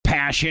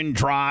Passion,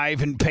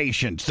 drive, and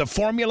patience. The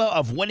formula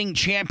of winning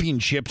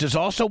championships is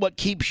also what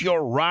keeps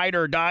your ride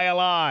or die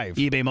alive.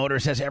 eBay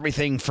Motors has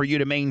everything for you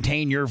to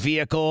maintain your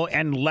vehicle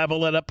and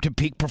level it up to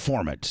peak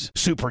performance.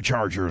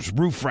 Superchargers,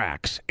 roof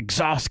racks,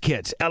 exhaust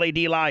kits, LED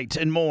lights,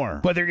 and more.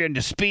 Whether you're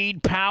into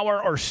speed,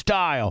 power, or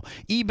style,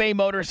 eBay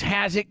Motors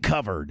has it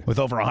covered. With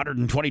over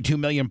 122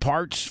 million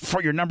parts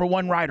for your number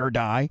one ride or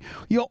die,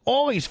 you'll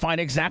always find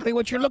exactly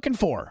what you're looking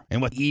for.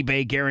 And with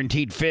eBay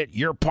Guaranteed Fit,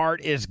 your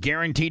part is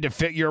guaranteed to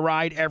fit your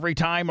ride every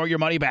time or your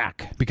money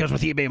back. Because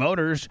with eBay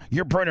Motors,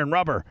 you're burning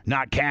rubber,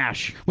 not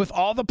cash. With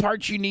all the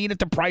parts you need at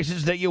the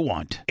prices that you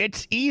want.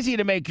 It's easy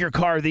to make your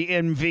car the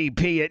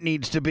MVP it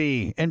needs to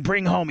be and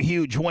bring home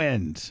huge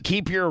wins.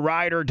 Keep your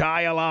ride or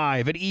die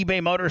alive at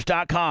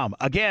ebaymotors.com.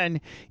 Again,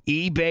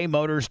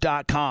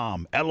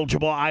 ebaymotors.com.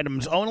 Eligible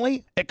items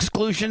only.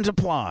 Exclusions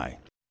apply.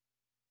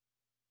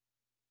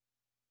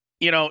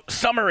 You know,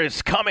 summer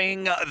is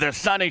coming, the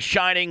sun is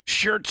shining,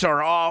 shirts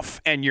are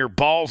off, and your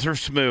balls are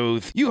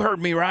smooth. You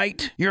heard me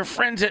right. Your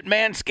friends at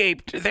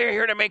Manscaped, they're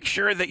here to make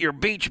sure that your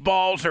beach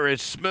balls are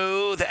as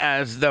smooth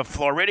as the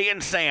Floridian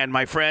sand,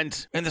 my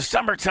friends. In the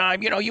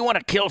summertime, you want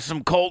to kill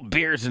some cold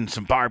beers and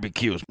some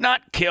barbecues,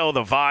 not kill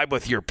the vibe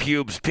with your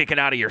pubes picking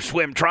out of your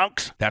swim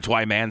trunks. That's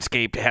why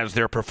Manscaped has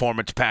their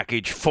Performance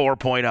Package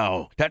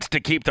 4.0. That's to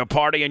keep the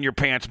party in your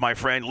pants, my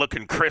friend,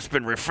 looking crisp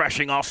and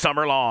refreshing all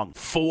summer long.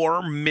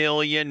 4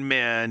 million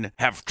men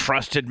have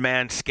trusted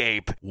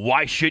Manscaped.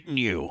 Why shouldn't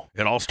you?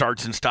 It all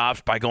starts and stops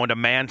by going to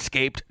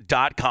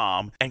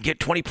manscaped.com and get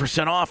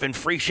 20% off and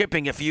free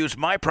shipping if you use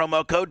my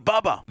promo code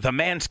Bubba. The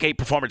Manscaped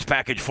Performance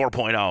Package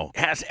 4.0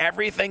 has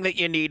everything that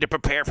you need to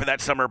prepare for that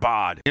summer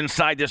bod.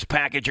 Inside this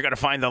package, you're going to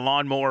find the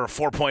Lawnmower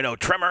 4.0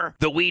 trimmer,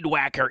 the Weed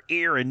Whacker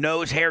ear and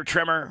nose hair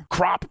trimmer,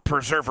 Crop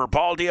Preserver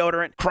ball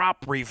deodorant,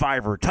 Crop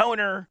Reviver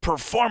toner,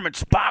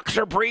 performance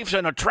boxer briefs,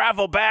 and a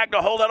travel bag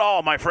to hold it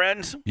all, my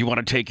friends. You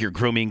want to take your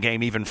grooming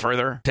game even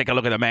further? Take a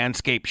look at the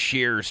Manscaped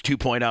Shears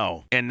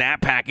 2.0. In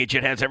that package,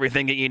 it has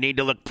everything that you need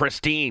to look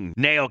pristine.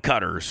 Nail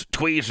cutters,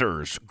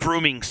 tweezers,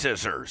 grooming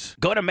scissors.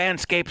 Go to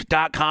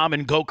manscaped.com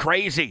and go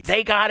crazy.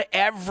 They got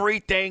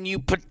everything you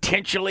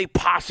potentially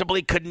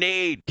possibly could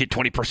need. Get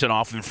 20%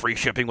 off and free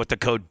shipping with the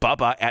code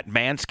Bubba at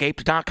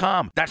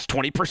manscaped.com. That's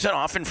 20%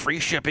 off and free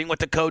shipping with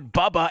the code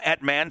Bubba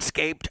at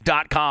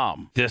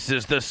manscaped.com. This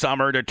is the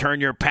summer to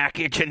turn your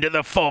package into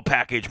the full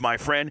package, my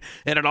friend,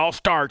 and it all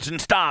starts and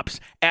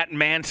stops at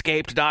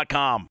manscaped.com.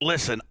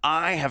 Listen,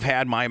 I have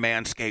had my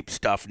Manscaped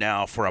stuff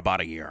now for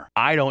about a year.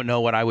 I don't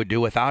know what I would do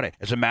without it.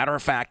 As a matter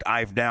of fact,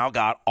 I've now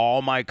got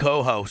all my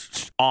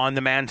co-hosts on the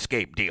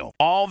Manscaped deal.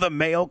 All the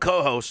male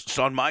co-hosts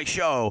on my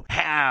show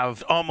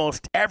have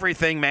almost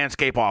everything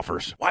Manscaped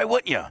offers. Why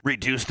wouldn't you?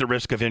 Reduce the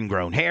risk of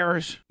ingrown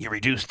hairs. You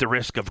reduce the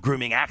risk of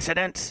grooming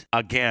accidents.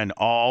 Again,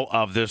 all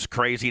of this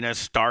craziness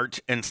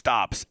starts and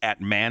stops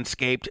at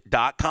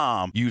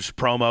manscaped.com. Use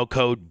promo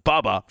code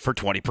Bubba for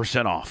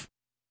 20% off.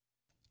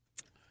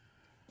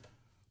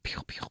 Pew,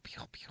 pew,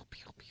 pew, pew,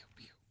 pew, pew,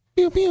 pew.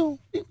 Pew, pew,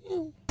 pew,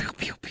 pew. Pew,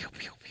 pew, pew,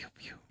 pew, pew,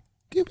 pew.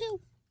 Pew, pew.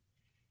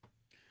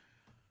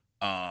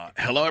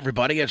 Hello,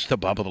 everybody. It's the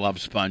Bubba the Love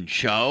Sponge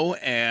Show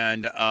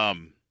and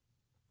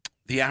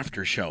the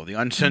after show, the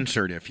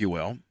Uncensored, if you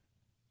will.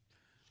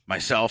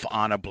 Myself,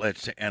 Anna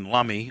Blitz, and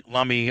Lummy.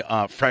 Lummy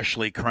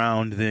freshly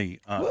crowned the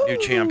new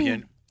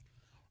champion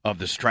of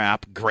the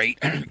strap. Great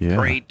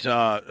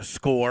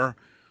score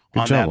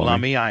on that,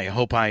 Lummy. I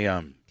hope I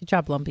good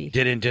job, Lumpy.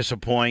 Didn't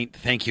disappoint.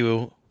 Thank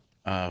you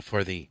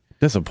for the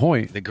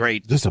disappoint. The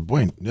great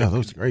disappoint. Yeah, that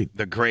was great.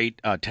 The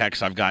great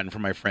text I've gotten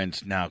from my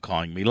friends now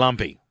calling me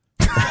Lumpy.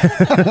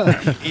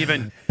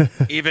 even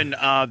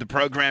the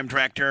program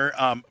director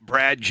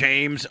Brad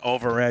James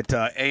over at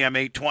AM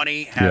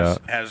 820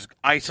 has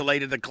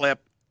isolated the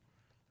clip,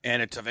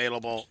 and it's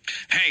available.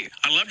 Hey,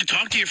 I love to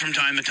talk to you from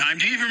time to time.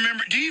 Do you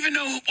even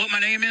know what my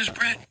name is,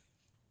 Brad?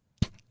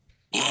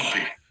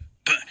 Lumpy.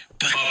 But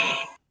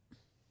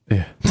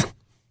yeah.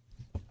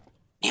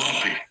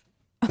 Lumpy.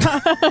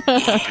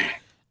 Lumpy.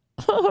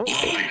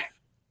 Lumpy.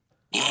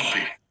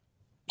 Lumpy.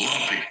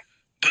 Lumpy.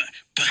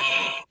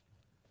 Bubba.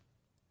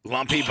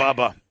 Lumpy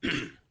Bubba.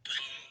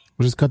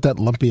 We'll just cut that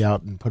lumpy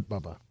out and put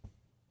Bubba.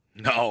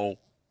 No.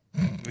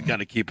 We got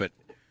to keep it.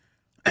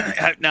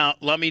 Now,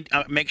 let me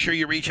make sure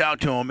you reach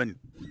out to him and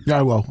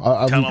I will.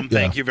 Tell him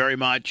thank you very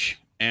much.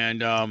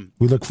 And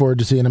we look forward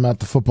to seeing him at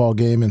the football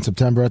game in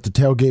September at the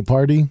tailgate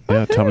party.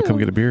 Yeah, tell him to come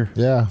get a beer.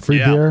 Yeah, free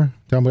beer.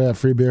 Tell him we have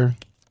free beer.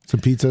 Some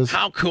pizzas.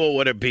 How cool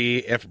would it be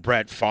if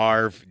Brett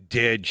Favre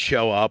did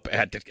show up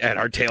at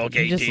our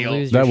tailgate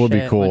deal? That would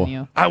be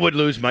cool. I would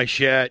lose my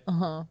shit.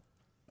 Uh-huh.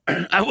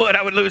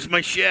 I would lose my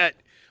shit.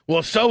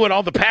 Well, so would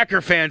all the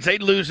Packer fans.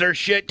 They'd lose their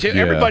shit, too.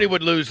 Yeah. Everybody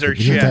would lose their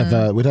shit.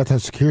 We'd have to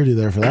have security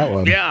there for that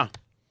one. Yeah.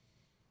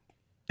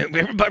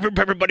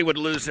 Everybody would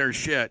lose their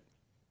shit.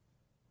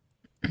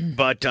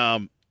 But,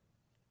 God,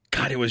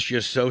 it was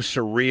just so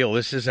surreal.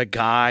 This is a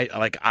guy,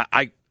 like,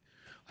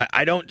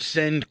 I don't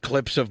send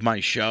clips of my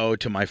show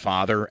to my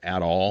father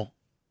at all.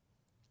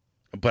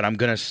 But I'm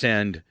going to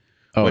send...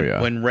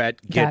 when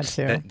Rhett gets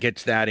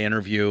that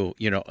interview,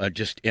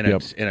 just in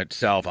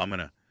itself, I'm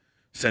gonna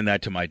Send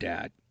that to my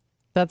dad.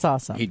 That's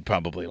awesome. He'd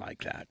probably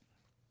like that.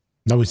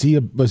 Now, was he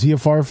a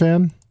Favre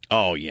fan?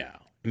 Oh yeah.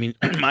 I mean,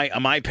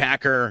 my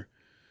Packer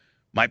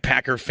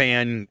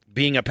fan,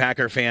 being a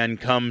Packer fan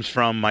comes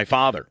from my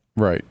father.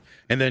 Right.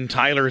 And then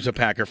Tyler's a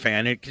Packer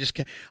fan.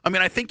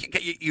 I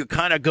think you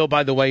kind of go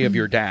by the way of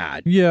your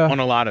dad. Yeah. On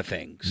a lot of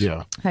things.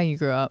 Yeah. How you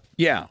grew up.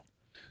 Yeah.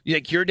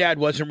 Like your dad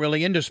wasn't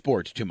really into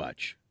sports too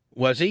much,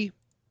 was he?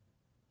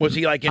 Was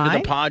he like into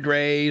the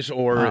Padres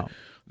or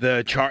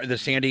the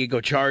San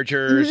Diego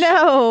Chargers?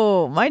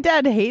 No, my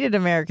dad hated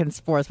American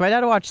sports. My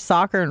dad watched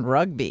soccer and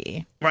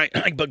rugby. Right.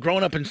 But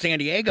growing up in San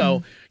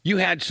Diego, you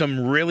had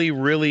some really,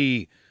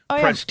 really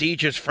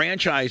prestigious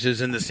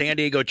franchises in the San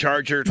Diego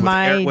Chargers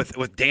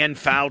with Dan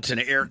Fouts and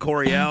Eric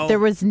Coryell. There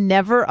was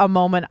never a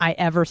moment I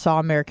ever saw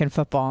American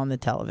football on the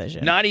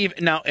television. Not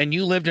even now, and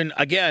you lived in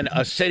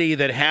a city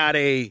that had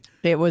a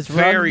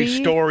very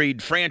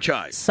storied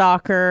franchise,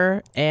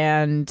 soccer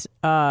and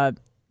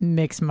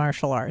mixed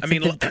martial arts. I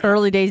mean, the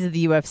early days of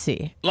the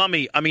UFC.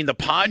 Lummy, I mean, the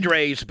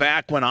Padres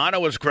back when Anna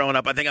was growing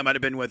up, I think I might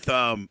have been with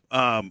Tony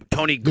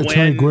Gwynn.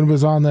 Tony Gwynn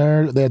was on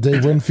there. They had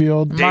Dave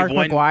Winfield. Mark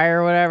McGuire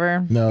or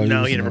whatever. No,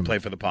 he never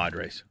played for the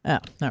Padres. Oh,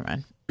 never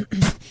mind.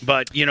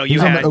 But, you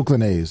was had on the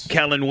Oakland A's.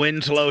 Kellen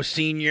Winslow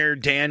Sr.,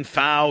 Dan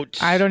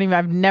Fouts.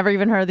 I've never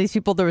even heard of these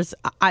people. There was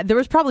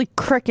probably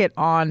cricket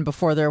on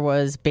before there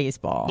was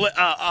baseball.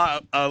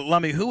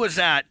 Lummy, who was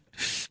that?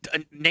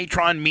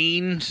 Natron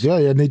Means?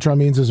 Yeah, Natron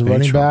Means is a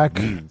running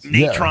back.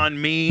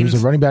 Natron Means. He was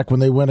a running back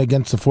when they went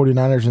against the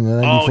 49ers in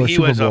the 94 Super Bowl. He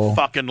was a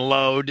fucking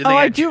load.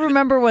 I do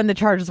remember when the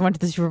Chargers went to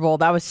the Super Bowl.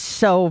 That was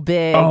so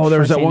big. Oh, there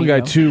was that one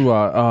guy, too.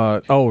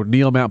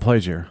 Neil Mount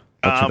Plaisir.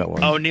 That's who that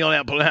was. Neil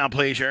Mount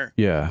Plaisir.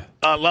 Yeah.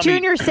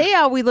 Junior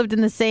Seau, we lived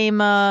in the same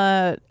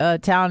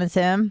town as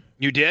him.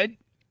 You did?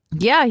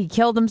 Yeah, he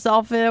killed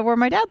himself where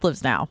my dad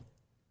lives now.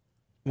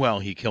 Well,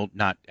 he killed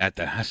not at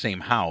the same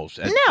house.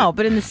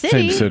 But in the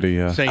city. Same city,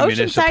 yeah. Same Oceanside,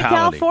 municipality.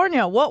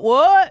 California.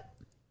 What?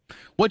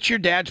 What's your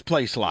dad's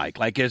place like?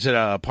 Like, is it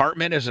an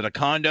apartment? Is it a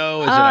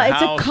condo? Is it a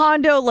house? It's a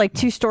condo, like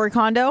 2-story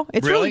condo.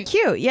 It's Really? really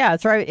cute. Yeah,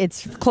 it's right.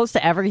 It's close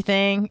to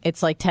everything.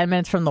 It's like 10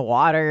 minutes from the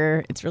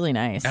water. It's really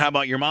nice. How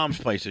about your mom's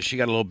place? Is she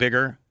got a little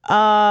bigger?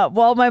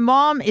 Well, my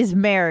mom is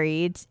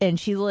married and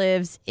she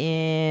lives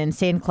in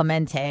San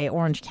Clemente,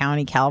 Orange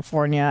County,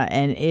 California,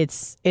 and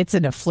it's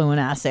an affluent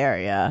ass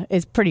area.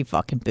 It's pretty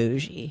fucking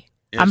bougie.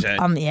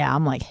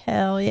 I'm like,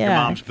 hell yeah. Your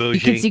mom's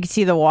bougie? You can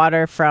see the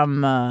water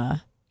from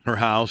her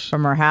house.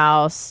 From her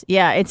house.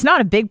 Yeah, it's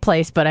not a big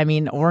place, but I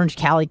mean Orange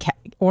County,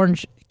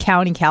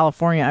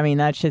 California. I mean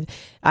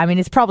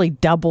it's probably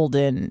doubled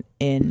in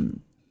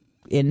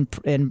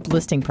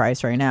listing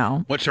price right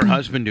now. What's her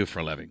husband do for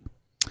a living?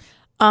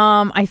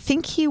 I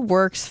think he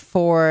works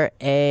for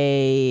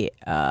a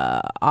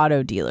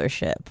auto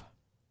dealership.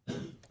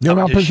 Neil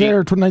Mount Plaisir,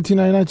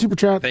 1999 Super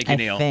Chat. Thank you,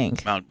 Neil.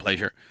 Think. Mount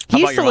Plaisir. He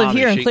used to live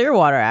here in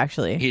Clearwater,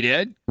 actually. He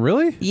did?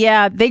 Really?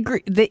 Yeah,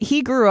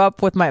 he grew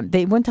up with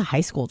they went to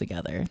high school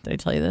together. Did I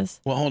tell you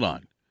this? Well, hold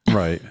on.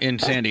 Right. In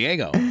San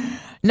Diego.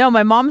 No,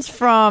 my mom's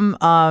from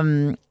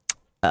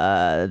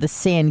the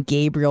San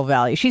Gabriel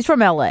Valley. She's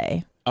from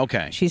L.A.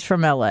 Okay. She's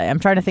from L.A. I'm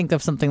trying to think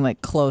of something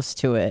like close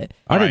to it.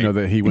 I didn't know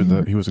that he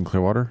was in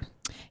Clearwater.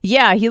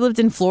 Yeah, he lived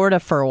in Florida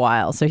for a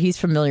while, so he's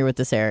familiar with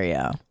this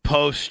area.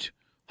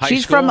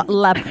 She's from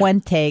La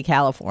Puente,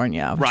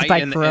 California, which is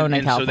by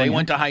Corona, California. So they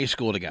went to high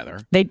school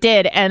together. They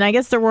did, and I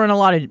guess there weren't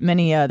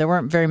there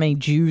weren't very many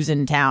Jews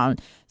in town,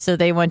 so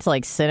they went to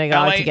like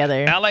synagogue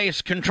together. LA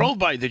is controlled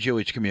by the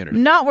Jewish community.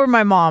 Not where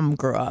my mom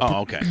grew up.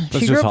 Oh, okay.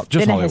 She grew up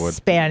in Hollywood. a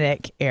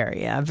Hispanic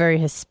area, a very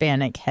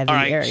Hispanic heavy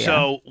area.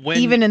 So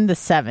even in the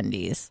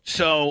 70s.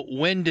 So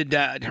when did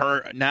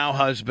her now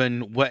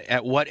husband?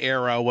 At what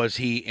era was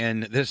he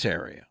in this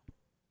area?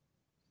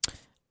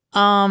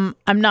 I'm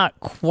not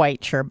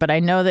quite sure, but I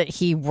know that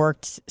he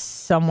worked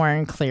somewhere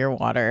in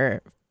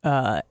Clearwater.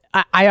 I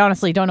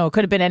honestly don't know. It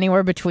could have been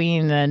anywhere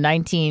between the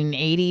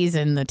 1980s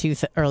and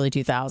the early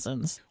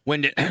 2000s.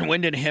 When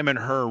did him and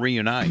her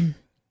reunite?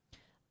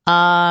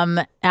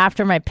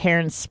 After my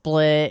parents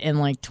split in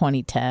like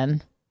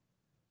 2010.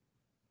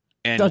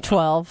 And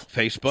 12.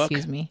 Facebook?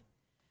 Excuse me.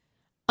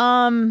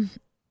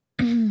 Probably.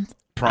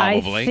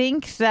 I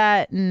think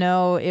that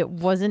no, it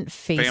wasn't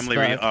Facebook.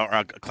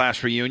 Family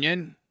class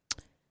reunion?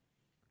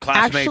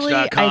 Classmates.com?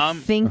 Actually, I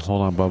think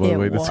hold on, Bubba.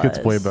 Wait, this gets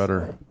way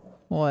better.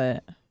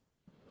 What?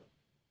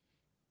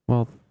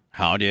 Well,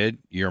 how did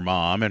your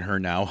mom and her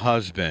now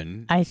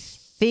husband? I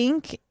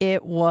think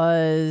it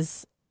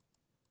was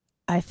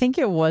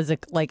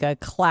like a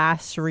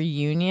class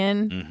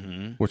reunion.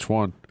 Mm-hmm. Which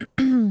one?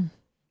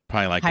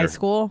 Probably like high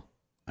school.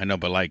 I know,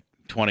 but like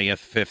 20th,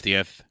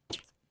 50th.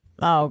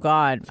 Oh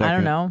God, Second, I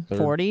don't know. third.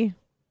 40.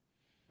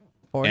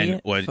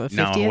 And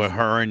now with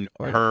her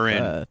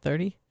and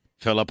 30.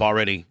 Philip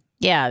already.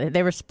 Yeah,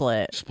 they were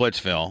split.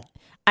 Splitsville.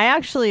 I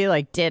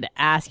actually did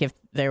ask if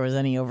there was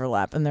any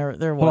overlap, and there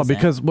wasn't. Hold on,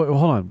 because hold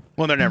on.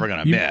 Well, they're never going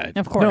to admit.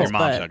 Of course, your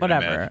mom's but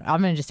whatever.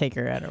 I'm going to just take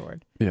her at her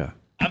word. Yeah.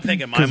 I'm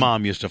thinking my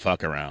mom used to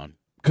fuck around.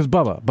 Because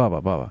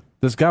Bubba,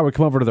 this guy would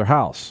come over to their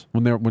house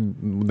when they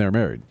were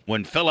married.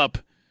 When Philip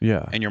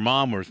Yeah. and your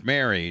mom was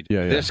married,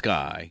 this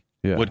guy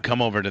would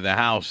come over to the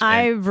house.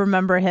 I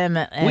remember him.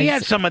 We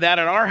had some of that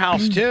at our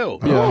house, too.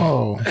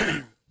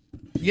 Oh.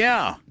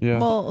 Yeah.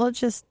 Well, let's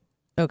just...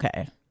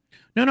 Okay.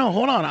 No,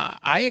 hold on.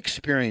 I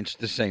experienced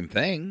the same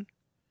thing.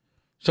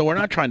 So we're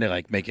not trying to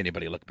like make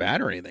anybody look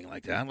bad or anything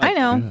like that. Like, I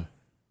know.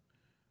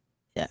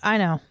 Yeah, I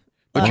know.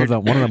 But one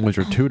of them was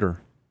your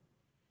tutor.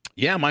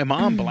 Yeah, my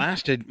mom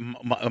blasted.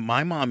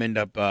 My mom ended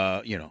up,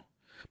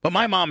 but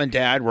my mom and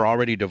dad were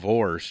already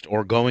divorced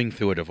or going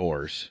through a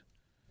divorce.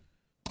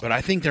 But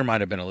I think there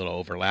might have been a little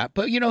overlap.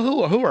 But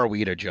who are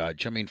we to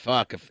judge? I mean,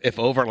 fuck. If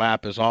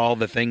overlap is all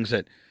the things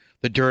that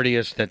the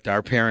dirtiest that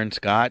our parents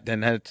got,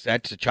 then that's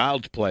a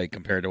child's play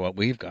compared to what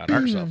we've got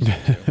ourselves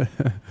into.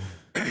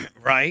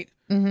 Right?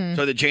 Mm-hmm.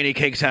 So the Janie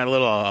Cakes had a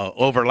little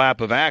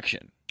overlap of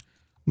action.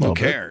 Who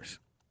cares?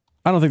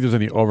 I don't think there's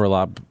any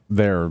overlap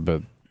there,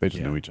 but they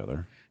just knew each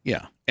other.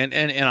 Yeah. And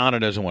Anna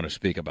doesn't want to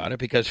speak about it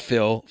because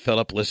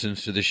Philip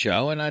listens to the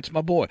show, and that's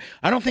my boy.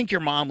 I don't think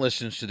your mom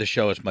listens to the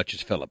show as much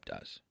as Philip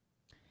does.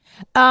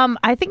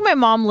 I think my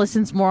mom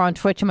listens more on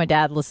Twitch and my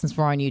dad listens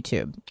more on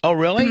YouTube. Oh,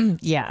 really?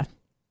 Yeah.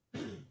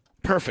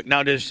 Perfect.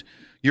 Now, does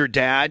your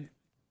dad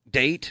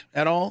date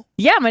at all?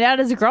 Yeah, my dad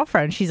has a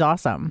girlfriend. She's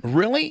awesome.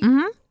 Really?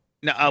 Mm-hmm.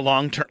 Now, a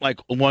long-term, like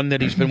one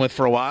that he's been with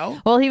for a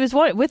while? Well, he was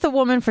with a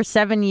woman for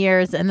 7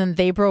 years, and then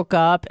they broke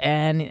up,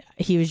 and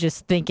he was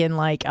just thinking,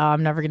 like, oh,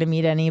 I'm never going to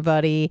meet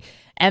anybody.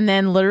 And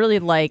then literally,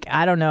 like,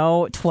 I don't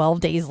know, 12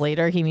 days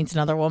later, he meets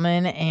another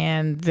woman,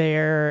 and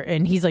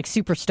he's, like,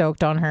 super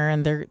stoked on her,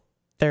 and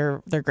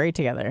they're great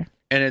together.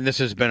 And this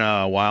has been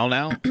a while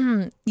now?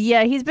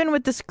 Yeah, he's been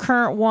with this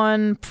current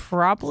one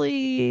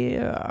probably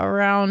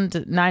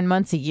around 9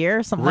 months, a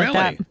year, something like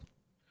that.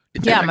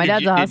 Yeah, my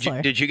dad's a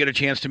hustler. Did you get a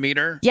chance to meet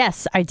her?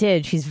 Yes, I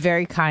did. She's a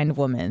very kind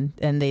woman,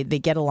 and they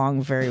get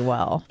along very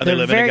well. Are they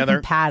living very together?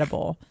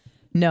 Compatible.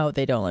 No,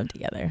 they don't live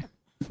together.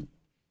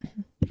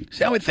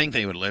 See, I would think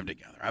they would live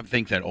together. I would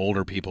think that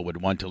older people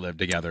would want to live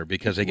together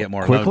because they get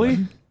more quickly.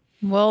 lonely.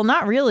 Well,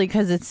 not really,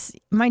 because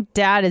my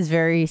dad is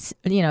very,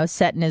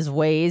 set in his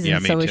ways,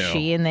 and so is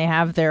she, and they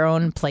have their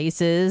own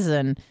places,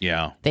 and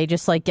they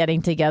just like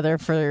getting together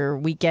for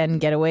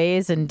weekend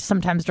getaways, and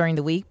sometimes during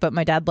the week. But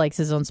my dad likes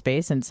his own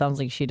space, and it sounds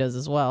like she does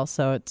as well.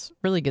 So it's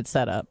really good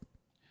setup.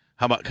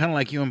 How about kind of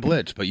like you and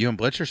Blitz? But you and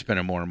Blitz are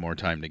spending more and more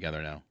time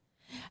together now.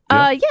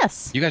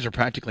 Yes. You guys are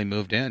practically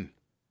moved in.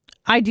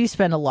 I do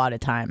spend a lot of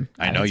time.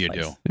 I know you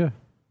do. Yeah.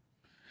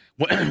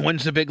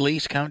 When's the big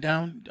lease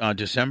countdown?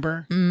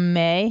 December?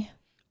 May.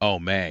 Oh,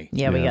 May.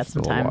 Yeah, we got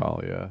some time.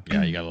 While, yeah.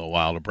 Yeah, you got a little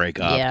while to break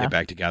up, get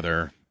back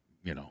together,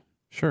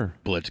 Sure.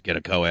 Blitz, get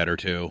a co-ed or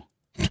two.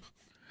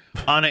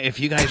 Anna, if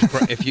you guys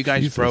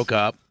broke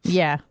up,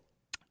 please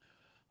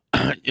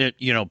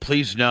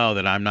know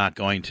that I'm not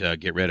going to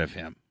get rid of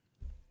him.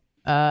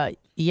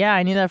 Yeah,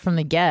 I knew that from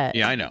the get.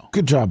 Yeah, I know.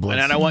 Good job, Blitz.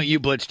 And I don't want you,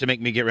 Blitz, to make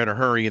me get rid of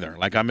her either.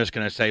 Like, I'm just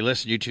going to say,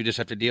 listen, you two just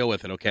have to deal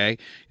with it, okay?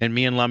 And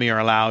me and Lummy are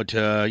allowed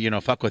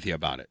to, fuck with you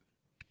about it.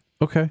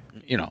 Okay.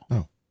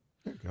 Oh,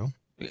 there you go.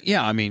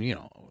 Yeah, I mean,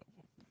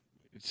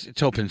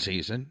 it's open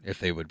season if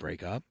they would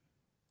break up.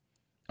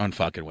 I'm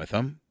fucking with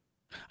them.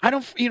 I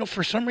don't,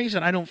 for some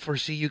reason, I don't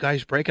foresee you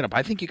guys breaking up.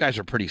 I think you guys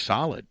are pretty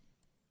solid.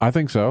 I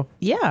think so.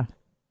 Yeah.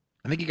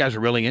 I think you guys are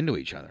really into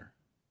each other.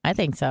 I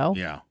think so.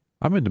 Yeah.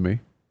 I'm into me.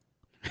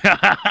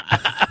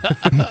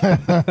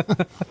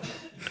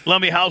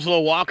 Lummy, how's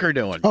little Walker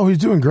doing? Oh, he's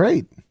doing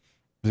great.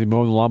 Is he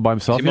mowing the lawn by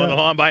himself? Is he mowing the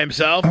lawn by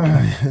himself?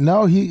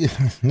 No, he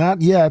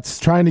not yet. It's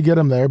trying to get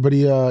him there, but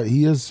he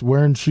is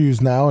wearing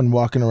shoes now and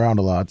walking around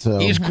a lot. So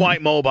he's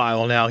quite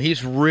mobile now.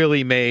 He's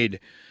really made,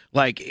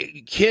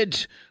 like,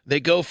 kids, they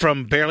go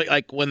from barely,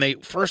 like, when they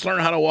first learn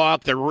how to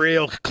walk, they're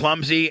real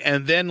clumsy,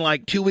 and then,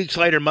 like, 2 weeks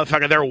later,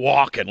 motherfucker, they're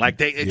walking. Like,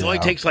 it only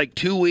takes, like,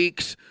 2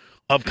 weeks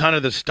of kind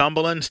of the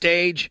stumbling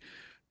stage,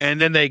 and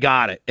then they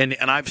got it. And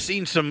I've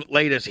seen some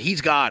latest.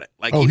 He's got it.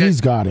 Like, he's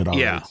got it.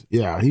 Yeah,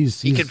 yeah.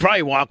 He could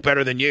probably walk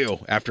better than you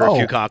after a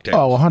few cocktails.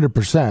 Oh,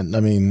 100%.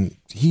 I mean,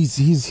 he's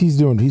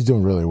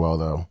doing really well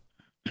though.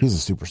 He's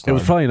a superstar. It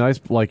was probably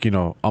nice, like,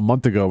 a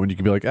month ago when you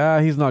could be like,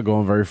 he's not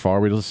going very far.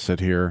 We just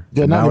sit here.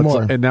 Yeah, and not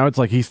anymore. And now it's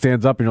like he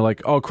stands up and you're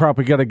like, oh crap,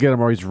 we got to get him,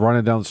 or he's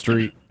running down the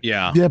street.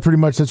 Yeah. Yeah, pretty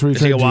much. That's what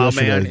Is he a wild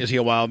man? Is he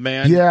a wild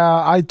man?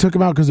 Yeah, I took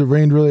him out because it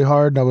rained really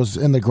hard, and I was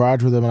in the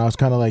garage with him, and I was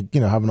kind of like,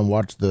 having him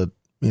watch the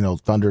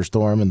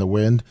thunderstorm and the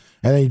wind,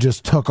 and then he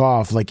just took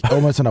off like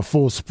almost in a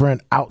full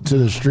sprint out to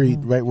the street,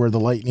 right where the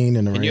lightning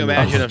and the rain. Can you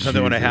imagine if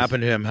something would have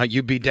happened to him? How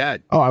you'd be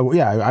dead. Oh, I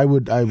would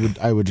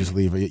just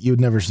leave it. You would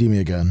never see me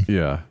again.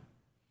 Yeah.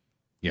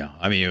 Yeah,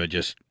 I mean, it would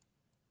just,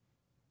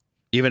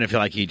 even if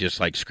he just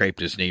like scraped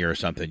his knee or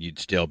something, you'd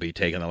still be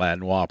taking the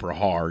Latin Whopper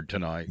hard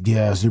tonight.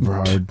 Yeah, super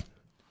hard.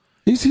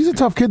 He's a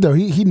tough kid though.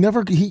 He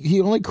never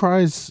only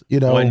cries,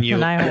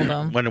 when I hold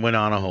him. When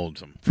Anna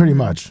holds him. Pretty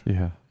much.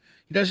 Yeah.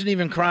 He doesn't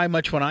even cry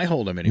much when I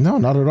hold him anymore. No,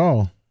 not at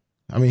all.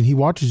 I mean, he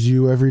watches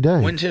you every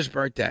day. When's his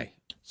birthday?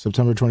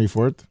 September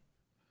 24th.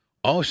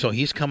 Oh, so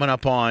he's coming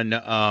up on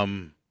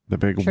the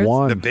big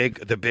one. The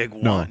big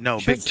one.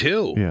 No, big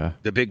two. Yeah.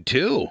 The big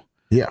two.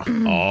 Yeah.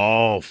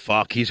 Oh,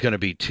 fuck. He's going to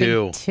be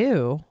 2. Big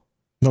 2.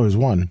 No, he's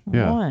one.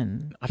 Yeah.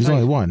 One. He's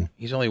only one.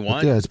 He's only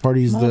one? Yeah, his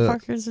party's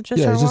Motherfuckers are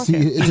just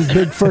it's his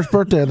big first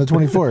birthday on the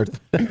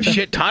 24th.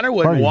 Shit, Tanner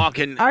wouldn't Party. walk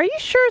in. Are you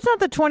sure it's not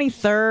the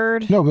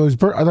 23rd? No,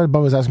 but I thought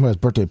Bubba was asking about his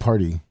birthday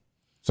party.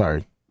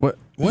 Sorry. What?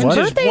 When's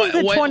His birthday's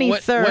the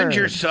 23rd. When's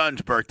your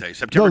son's birthday? No,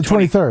 September the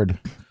 23rd.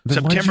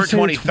 September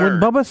When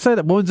 23rd. Bubba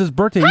said when's his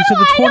birthday, he said I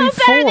know the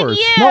better than 24th.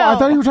 you. No, I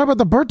thought you were talking about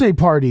the birthday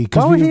party.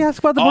 Why would he ask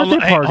about the birthday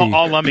party?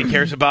 All Lummy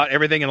cares about,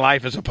 everything in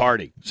life is a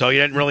party. So he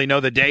didn't really know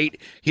the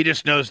date. He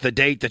just knows the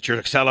date that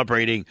you're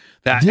celebrating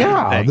that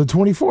Yeah, thing. the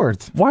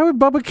 24th. Why would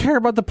Bubba care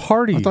about the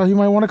party? I thought he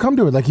might want to come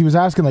to it. Like he was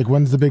asking, like,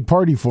 when's the big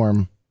party for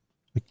him?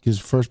 Like his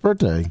first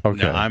birthday.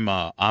 Okay.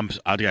 No, I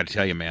got to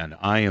tell you, man,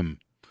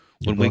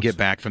 when we get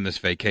back from this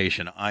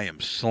vacation, I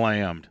am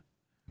slammed.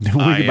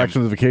 When we get back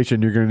from the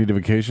vacation, you're going to need a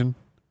vacation?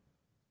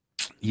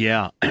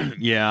 Yeah,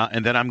 yeah,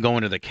 and then I'm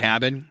going to the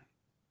cabin.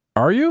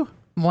 Are you?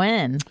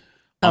 When?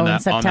 On In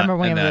that- September on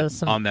when that- it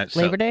was on that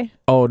Labor Day?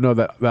 Oh, no,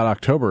 that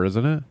October,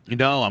 isn't it?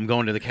 No, I'm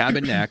going to the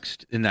cabin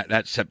next, in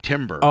that's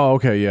September. Oh,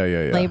 okay.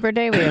 Yeah. Labor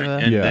Day? We have a...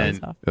 And yeah,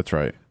 then- that's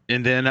right.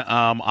 And then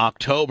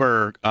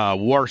October,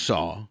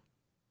 Warsaw.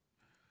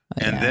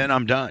 And then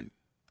I'm done.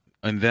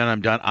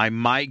 I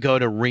might go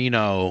to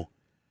Reno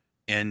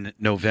in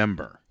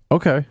November,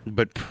 Okay.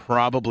 but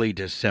probably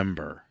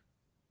December.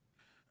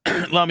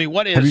 Lummy,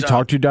 what is... Have you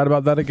talked to your dad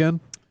about that again?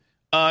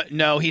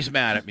 No, he's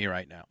mad at me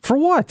right now. For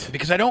what?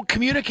 Because I don't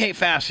communicate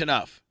fast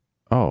enough.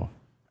 Oh.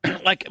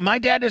 Like, my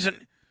dad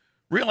doesn't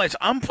realize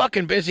I'm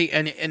fucking busy,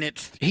 and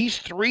he's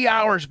 3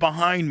 hours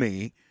behind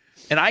me,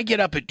 and I get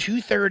up at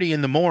 2:30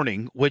 in the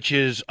morning, which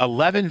is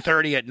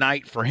 11:30 at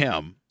night for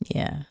him.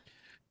 Yeah.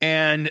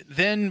 And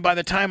then by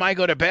the time I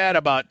go to bed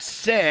about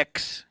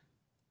 6,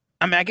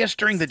 I guess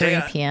during the 3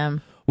 day,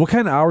 p.m. What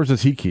kind of hours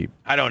does he keep?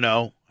 I don't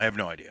know. I have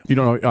no idea. You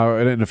don't know. I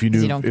didn't know if you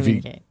knew You don't if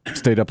he communicate.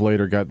 stayed up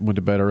late or went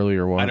to bed early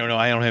or what. I don't know.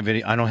 I don't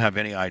have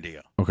any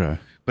idea. Okay.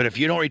 But if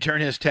you don't return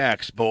his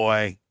text,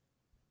 boy,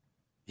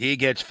 he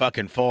gets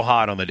fucking full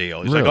hot on the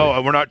deal. He's Really? like, "Oh,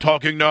 we're not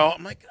talking now."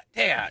 I'm like,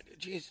 "Dad,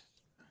 jeez,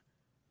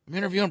 I'm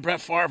interviewing Brett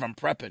Favre. I'm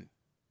prepping."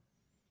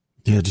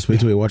 Yeah, just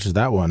wait till he watches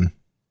that one.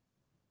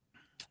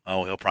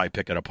 Oh, he'll probably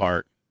pick it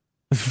apart.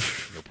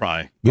 He'll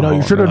probably. You know,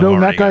 you should have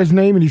known that guy's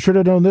name, and you should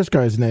have known this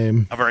guy's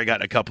name. I've already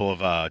gotten a couple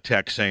of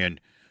texts saying,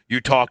 "You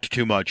talked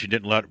too much. You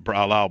didn't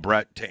allow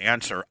Brett to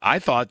answer." I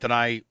thought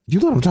that You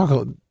let him talk.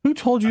 Who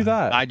told you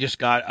that? I just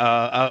got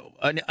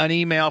an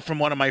email from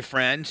one of my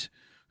friends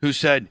who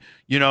said,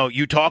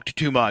 "You talked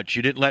too much.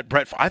 You didn't let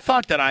Brett." I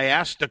thought that I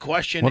asked the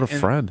question. What a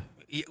friend.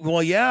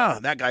 Well, yeah,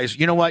 that guy's.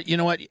 You know what?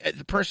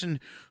 The person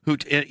who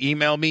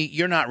emailed me,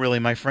 you're not really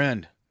my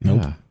friend.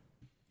 Nope. Yeah.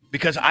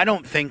 Because I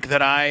don't think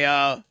that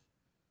I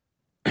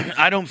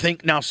don't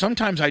think now.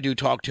 Sometimes I do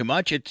talk too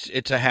much.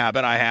 It's a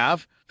habit I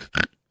have.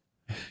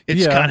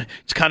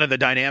 It's kind of the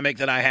dynamic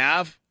that I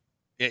have.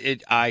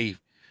 I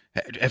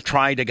have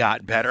tried to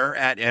got better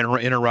at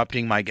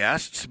interrupting my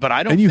guests, but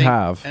I don't. And you think,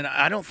 have. and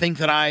I don't think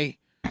that I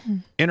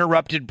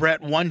interrupted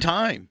Brett one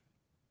time.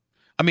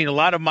 I mean, a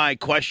lot of my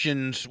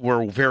questions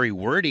were very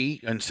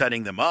wordy and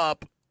setting them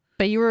up.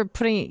 But you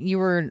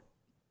were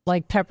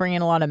like peppering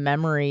in a lot of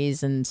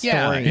memories and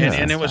stories. Yeah,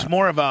 and it was stuff.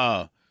 more of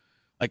a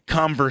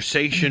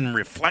conversation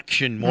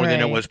reflection more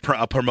than it Right. was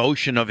a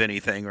promotion of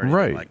anything or anything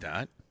Right. like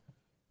that.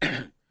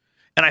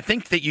 And I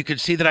think that you could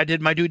see that I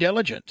did my due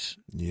diligence.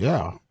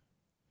 Yeah.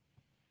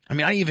 I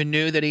mean, I even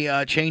knew that he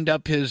chained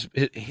up his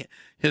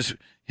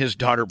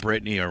daughter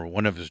Brittany, or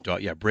one of his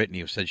daughters. Yeah,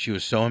 Brittany said she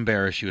was so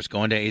embarrassed. She was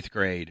going to 8th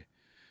grade,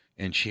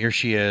 and here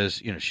she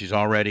is. She's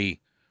already.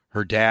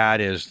 Her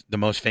dad is the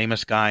most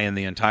famous guy in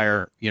the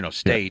entire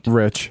state.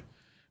 Yeah.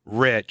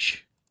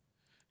 Rich.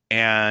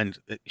 And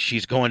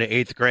she's going to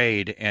 8th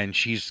grade, and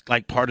she's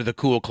like part of the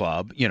cool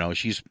club.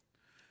 She's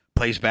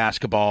plays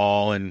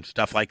basketball and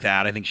stuff like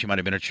that. I think she might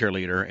have been a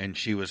cheerleader. And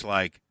she was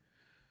like,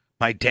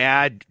 my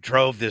dad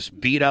drove this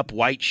beat up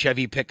white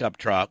Chevy pickup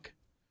truck.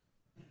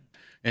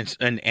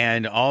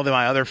 And all of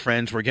my other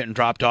friends were getting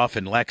dropped off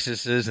in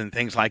Lexuses and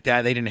things like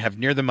that. They didn't have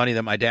near the money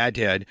that my dad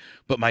did,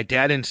 but my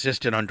dad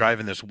insisted on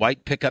driving this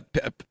white pickup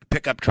truck.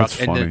 That's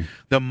and funny.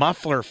 the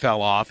muffler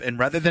fell off, and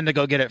rather than to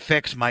go get it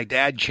fixed, my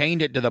dad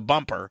chained it to the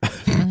bumper.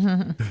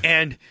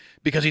 And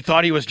because he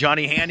thought he was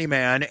Johnny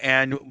Handyman,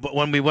 and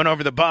when we went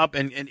over the bump,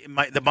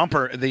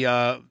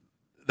 the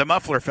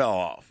muffler fell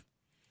off.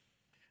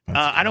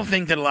 I don't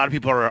think that a lot of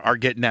people are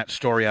getting that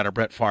story out of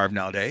Brett Favre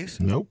nowadays.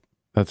 Nope.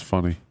 That's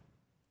funny.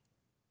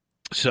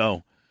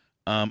 So,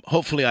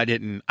 hopefully I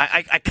didn't.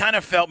 I kind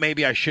of felt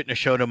maybe I shouldn't have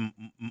showed him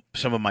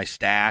some of my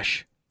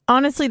stash.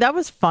 Honestly, that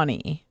was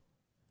funny.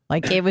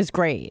 Like, it was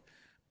great.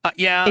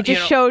 Yeah. It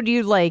just showed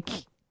you, like,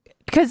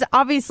 because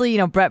obviously,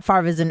 Brett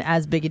Favre isn't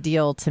as big a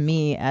deal to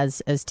me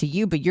as to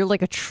you, but you're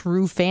like a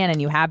true fan, and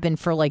you have been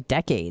for like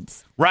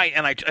decades. Right,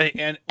 and like,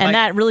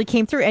 that really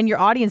came through, and your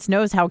audience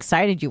knows how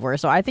excited you were.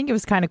 So I think it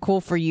was kind of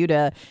cool for you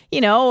to,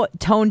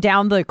 tone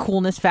down the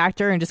coolness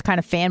factor and just kind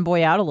of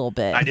fanboy out a little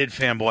bit. I did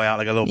fanboy out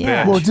like a little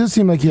Yeah. bitch. Well, it does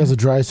seem like he has a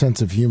dry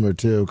sense of humor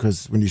too,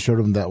 because when you showed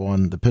him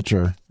the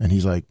picture, and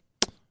he's like,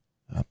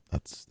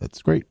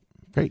 "That's great,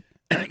 great."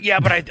 Yeah,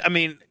 but I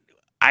mean,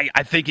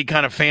 I think he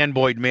kind of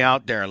fanboyed me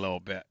out there a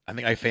little bit. I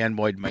think I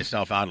fanboyed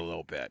myself out a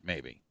little bit,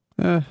 maybe.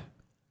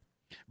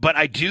 But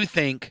I do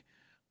think,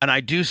 and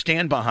I do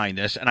stand behind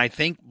this, and I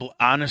think,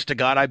 honest to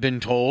God, I've been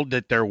told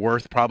that they're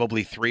worth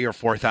probably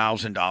 $3,000 or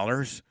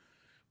 $4,000.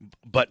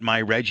 But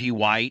my Reggie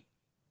White,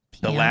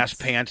 the last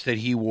pants that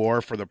he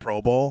wore for the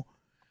Pro Bowl,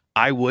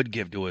 I would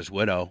give to his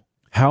widow.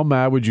 How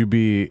mad would you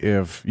be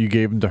if you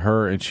gave them to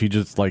her and she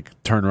just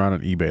turned around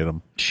and eBayed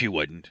them? She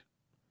wouldn't.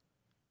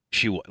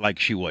 She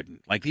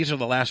wouldn't. Like, these are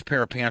the last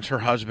pair of pants her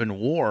husband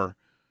wore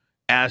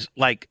as,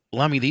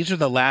 Lummy, these are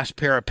the last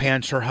pair of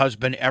pants her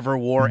husband ever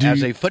wore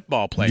as a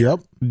football player.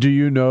 Yep. Do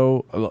you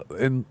know,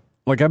 and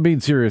I'm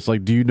being serious,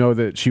 do you know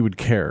that she would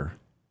care?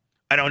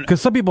 I don't know.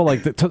 Because some people,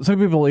 some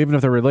people, even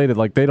if they're related,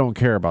 they don't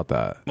care about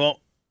that. Well,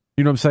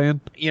 you know what I'm saying?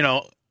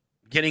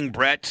 Getting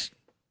Brett's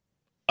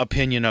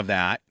opinion of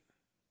that,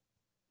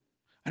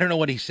 I don't know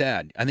what he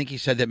said. I think he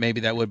said that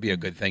maybe that would be a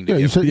good thing to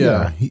give.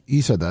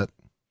 He said that.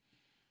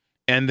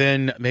 And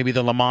then maybe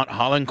the Lamont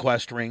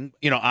Hollenquest ring.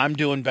 I'm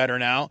doing better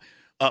now.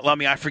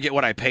 I forget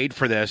what I paid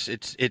for this.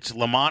 It's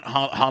Lamont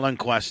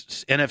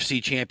Hollenquest's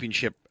NFC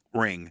Championship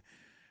ring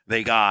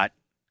they got.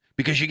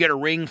 Because you get a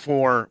ring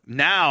for,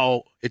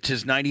 now it's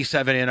his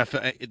 97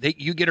 NFL.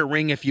 You get a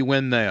ring if you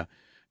win the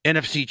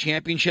NFC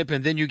Championship,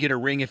 and then you get a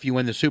ring if you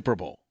win the Super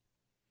Bowl.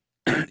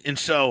 And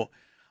so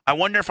I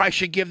wonder if I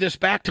should give this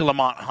back to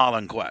Lamont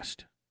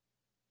Hollenquest.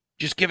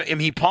 Just give it him.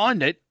 He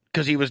pawned it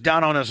because he was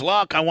down on his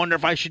luck. I wonder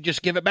if I should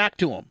just give it back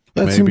to him.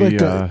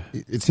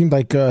 It seemed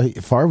like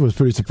Favre was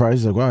pretty surprised.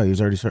 He's like, wow, he's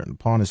already starting to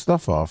pawn his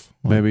stuff off.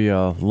 Maybe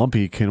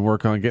Lumpy can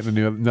work on getting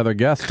another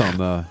guest on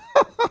the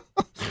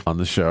on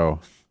the show.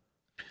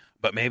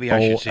 But maybe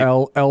I should see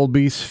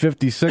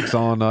LBeast56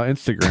 on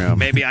Instagram.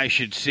 Maybe I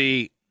should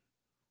see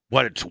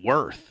what it's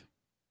worth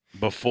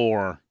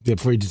before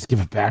you just give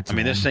it back to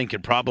him. This thing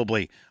could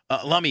probably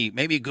Lummy,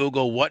 maybe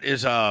Google what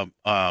is a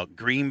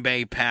Green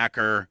Bay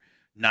Packer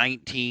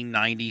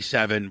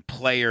 1997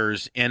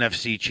 Players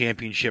NFC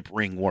Championship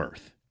ring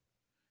worth.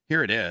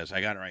 Here it is. I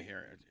got it right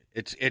here.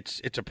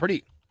 It's a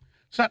pretty.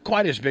 It's not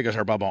quite as big as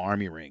our Bubba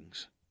Army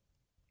rings.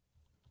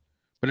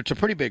 But it's a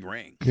pretty big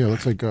ring. Yeah, it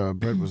looks like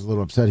Brett was a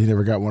little upset he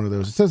never got one of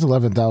those. It says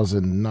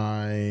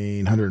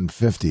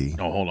 11,950.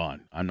 Oh, hold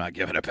on. I'm not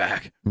giving it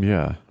back.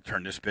 Yeah. I'll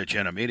turn this bitch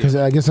in immediately. Because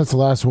I guess that's the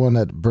last one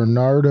that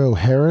Bernardo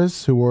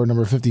Harris, who wore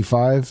number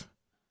 55,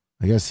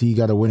 I guess he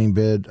got a winning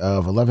bid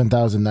of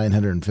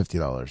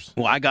 $11,950.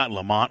 Well, I got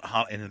Lamont,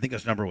 and I think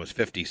his number was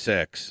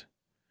 56.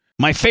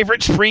 My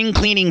favorite spring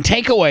cleaning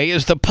takeaway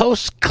is the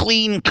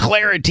post-clean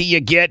clarity you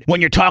get when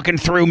you're talking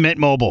through Mint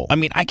Mobile.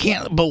 I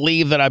can't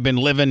believe that I've been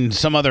living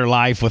some other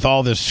life with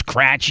all this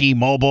scratchy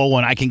mobile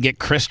when I can get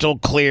crystal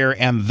clear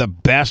and the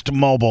best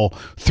mobile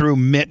through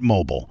Mint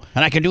Mobile.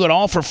 And I can do it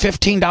all for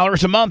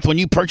 $15 a month when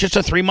you purchase a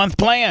 3-month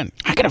plan.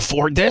 I can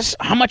afford this.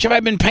 How much have I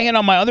been paying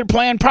on my other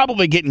plan?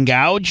 Probably getting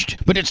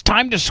gouged. But it's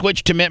time to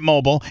switch to Mint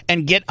Mobile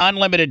and get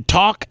unlimited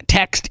talk,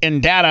 text,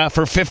 and data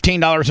for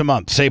 $15 a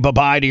month. Say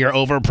bye-bye to your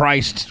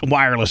overpriced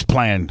wireless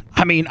plan.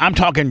 I'm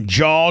talking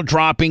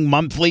jaw-dropping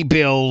monthly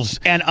bills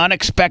and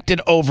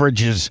unexpected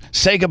overages.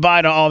 Say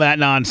goodbye to all that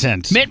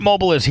nonsense. Mint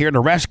Mobile is here to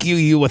rescue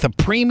you with a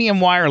premium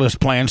wireless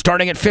plan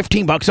starting at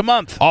 $15 a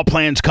month. All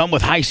plans come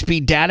with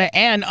high-speed data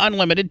and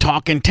unlimited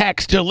talk and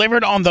text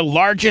delivered on the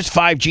largest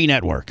 5G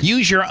network.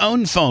 Use your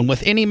own phone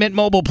with any Mint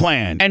Mobile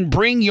plan and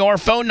bring your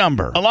phone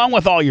number along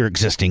with all your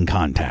existing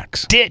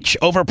contacts. Ditch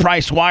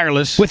overpriced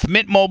wireless with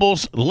Mint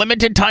Mobile's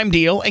limited time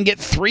deal and get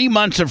 3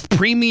 months of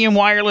premium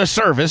wireless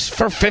service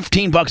for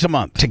 $15 a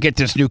month. To get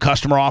this new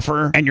customer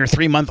offer and your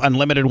 3-month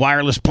unlimited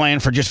wireless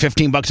plan for just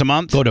 $15 a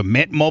month, go to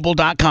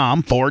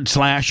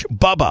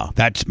mintmobile.com/Bubba.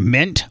 That's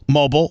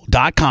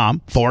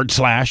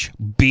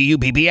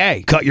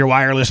mintmobile.com/BUBBA. Cut your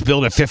wireless bill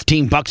to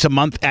 $15 a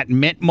month at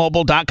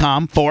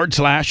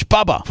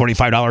mintmobile.com/Bubba.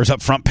 $45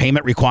 upfront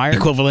payment required,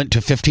 equivalent to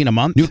 $15 a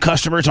month. New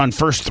customers on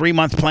first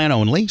 3-month plan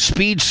only.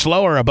 Speed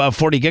slower above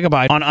 40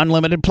 gigabyte on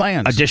unlimited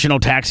plans. Additional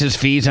taxes,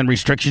 fees, and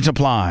restrictions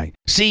apply.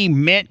 See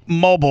Mint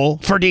Mobile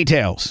for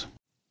details.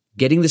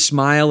 Getting the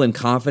smile and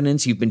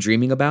confidence you've been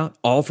dreaming about,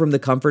 all from the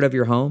comfort of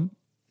your home,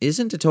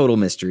 isn't a total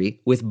mystery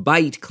with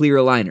Bite Clear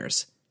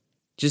Aligners.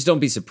 Just don't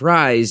be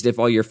surprised if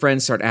all your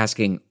friends start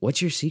asking, "What's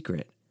your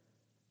secret?"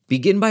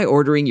 Begin by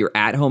ordering your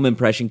at-home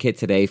impression kit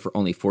today for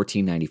only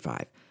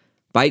 $14.95.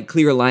 Bite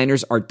Clear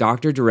Aligners are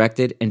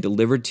doctor-directed and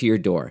delivered to your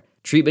door.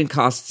 Treatment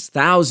costs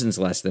thousands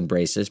less than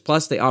braces,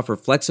 plus they offer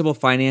flexible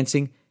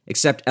financing,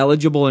 accept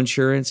eligible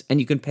insurance, and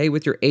you can pay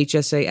with your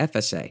HSA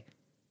FSA.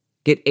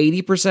 Get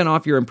 80%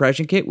 off your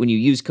impression kit when you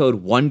use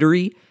code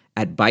WONDERY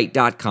at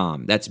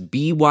Byte.com. That's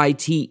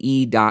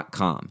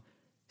BYTE.com.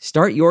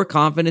 Start your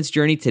confidence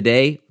journey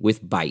today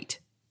with Byte.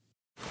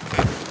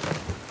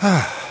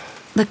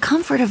 The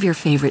comfort of your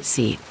favorite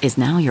seat is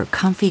now your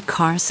comfy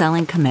car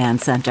selling command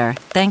center,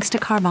 thanks to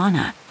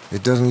Carvana.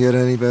 It doesn't get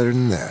any better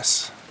than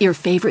this. Your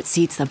favorite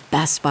seat's the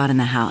best spot in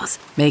the house.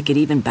 Make it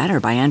even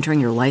better by entering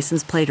your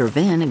license plate or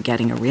VIN and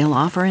getting a real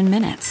offer in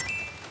minutes.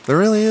 There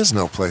really is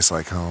no place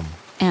like home.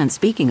 And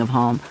speaking of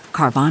home,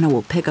 Carvana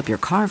will pick up your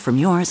car from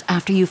yours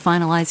after you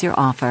finalize your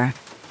offer.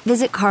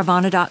 Visit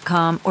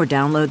Carvana.com or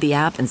download the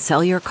app and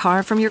sell your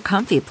car from your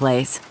comfy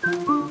place.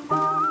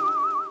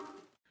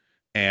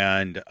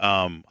 And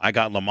I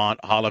got Lamont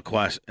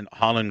Hollandquist's,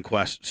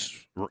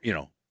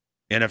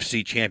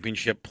 NFC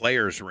Championship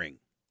Players Ring.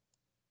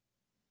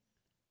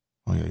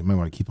 Oh yeah, you might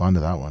want to keep on to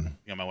that one.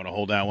 You might want to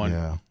hold that one.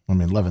 Yeah, I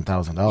mean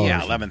 $11,000.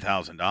 Yeah,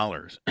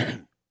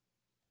 $11,000.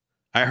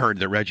 I heard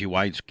that Reggie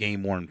White's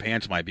game-worn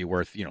pants might be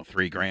worth,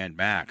 $3,000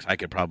 max. I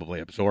could probably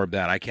absorb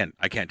that. I can't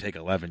take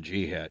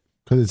 11G hit.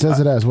 Because it says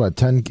it has what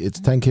 10? It's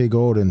 10K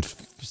gold and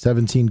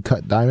 17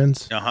 cut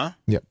diamonds.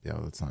 Yep. Yeah,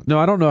 that's not. No,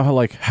 I don't know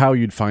how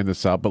you'd find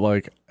this out,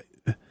 but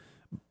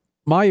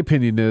my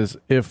opinion is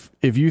if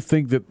you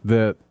think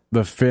that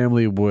the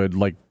family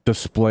would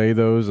display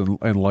those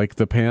and like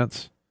the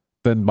pants,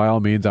 then by all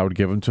means I would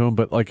give them to them.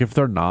 But if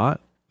they're not,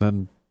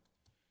 then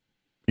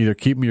either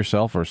keep them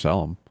yourself or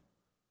sell them.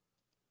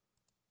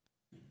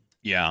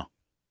 Yeah.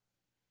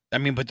 I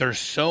mean, but they're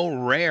so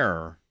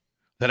rare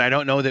that I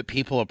don't know that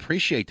people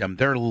appreciate them.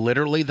 They're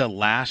literally the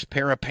last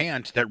pair of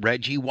pants that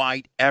Reggie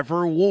White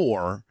ever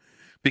wore,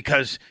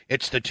 because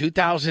it's the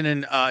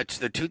 2000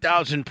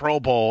 Pro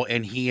Bowl,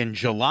 and he in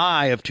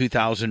July of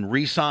 2000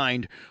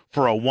 re-signed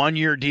for a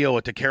 1-year deal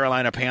with the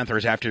Carolina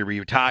Panthers after he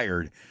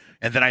retired.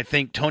 And then I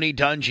think Tony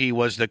Dungy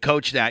was the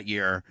coach that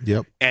year.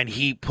 Yep. And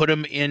he put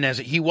him in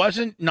he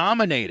wasn't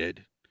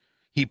nominated.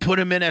 He put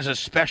him in as a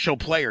special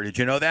player. Did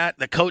you know that?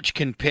 The coach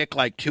can pick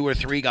 2 or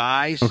 3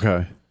 guys.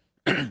 Okay.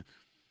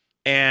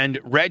 And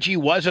Reggie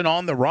wasn't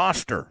on the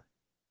roster.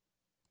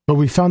 But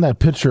we found that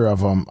picture of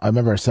him. I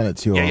remember I sent it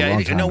to you. Yeah, a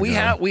long time no, ago. we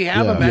have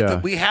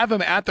him we have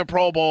him at the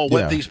Pro Bowl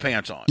with these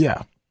pants on.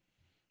 Yeah.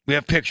 We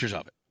have pictures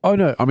of it. Oh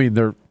no, I mean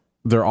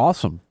they're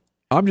awesome.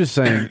 I'm just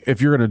saying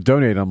if you're going to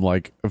donate them,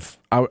 if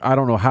I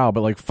don't know how,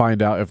 but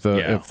find out if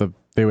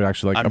they would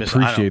actually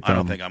appreciate them. I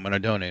don't think I'm going to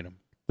donate them.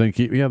 Then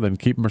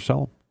keep them or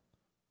sell them.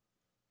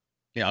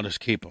 Yeah, I'll just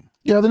keep them.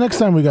 Yeah, the next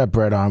time we got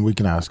Brett on, we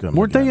can ask him.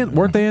 Weren't they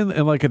in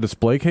a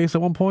display case at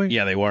one point?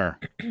 Yeah, they were.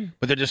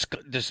 But the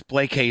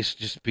display case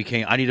just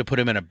became. I need to put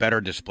him in a better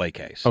display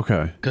case.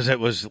 Okay. Because it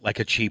was a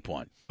cheap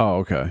one. Oh,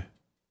 okay.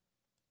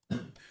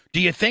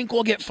 Do you think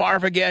we'll get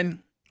Favre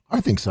again?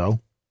 I think so.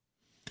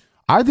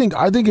 I think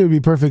it would be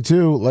perfect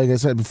too. Like I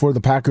said before,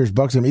 the Packers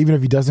Bucks game. Even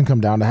if he doesn't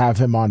come down, to have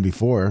him on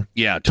before.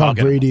 Yeah, talk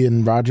Brady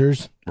and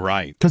Rodgers.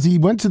 Right. Because he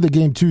went to the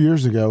game 2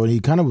 years ago, and he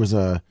kind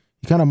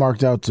of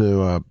marked out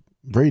to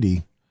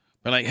Brady.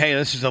 We're like, hey,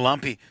 this is the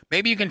Lumpy.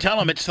 Maybe you can tell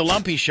him it's the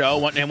Lumpy show,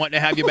 wanting to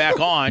have you back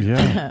on.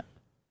 Yeah.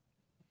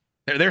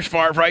 There's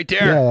Favre right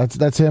there. Yeah,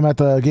 that's him at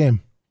the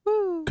game.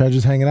 Kind of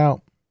just hanging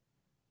out.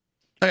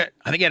 I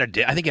think he had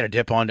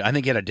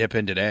a dip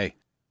in today.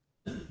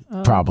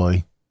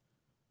 Probably.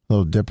 A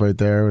little dip right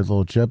there with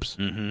little chips.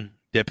 Mm-hmm.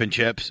 Dip and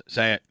chips.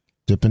 Say it.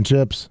 Dip and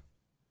chips.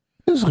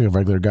 He's like a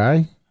regular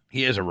guy.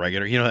 He is a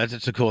regular.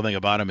 That's the cool thing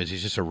about him is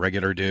he's just a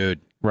regular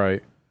dude.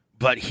 Right.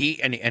 But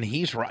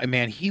he's right,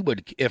 man. He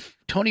would, if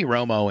Tony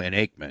Romo and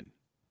Aikman,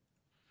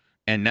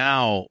 and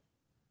now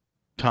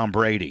Tom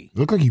Brady.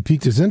 Looked like he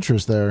piqued his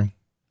interest there.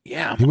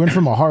 Yeah, he went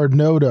from a hard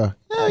no to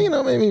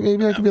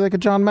maybe I could be like a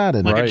John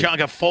Madden, like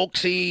a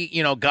folksy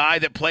guy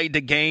that played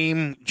the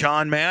game,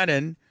 John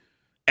Madden,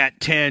 at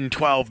 10,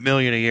 12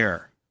 million a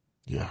year.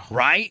 Yeah,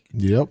 right.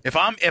 Yep. If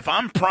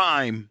I'm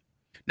Prime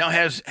now,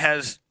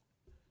 has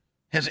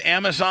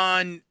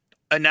Amazon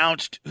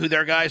announced who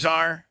their guys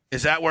are?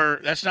 Is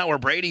that's not where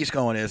Brady's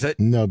going, is it?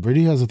 No,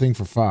 Brady has a thing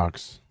for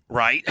Fox.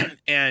 Right.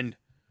 And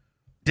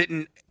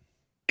didn't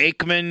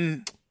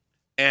Aikman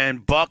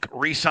and Buck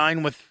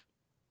re-sign with?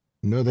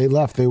 No, they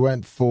left. They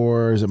went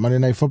for, is it Monday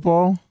Night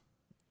Football?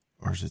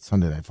 Or is it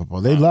Sunday Night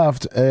Football? They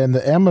left, and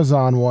the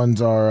Amazon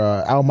ones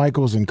are Al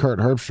Michaels and Kurt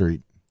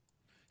Herbstreit.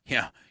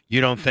 Yeah.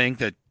 You don't think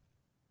that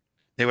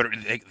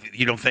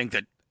you don't think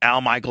that Al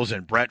Michaels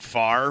and Brett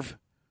Favre,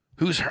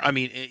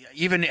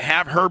 even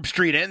have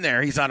Herbstreit in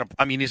there. He's not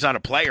a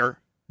player.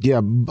 Yeah,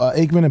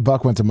 Aikman and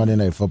Buck went to Monday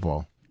Night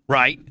Football.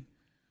 Right.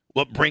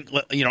 Well,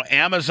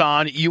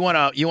 Amazon. You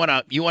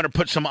wanna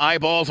put some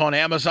eyeballs on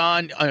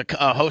Amazon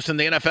hosting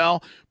the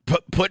NFL.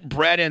 Put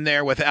Brett in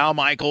there with Al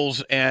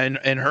Michaels and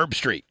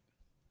Herbstreit.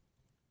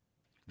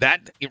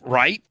 That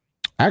right?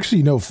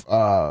 Actually,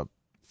 no.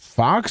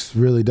 Fox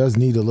really does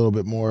need a little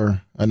bit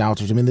more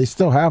announcers. I mean, they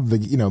still have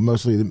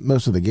most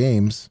of the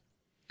games.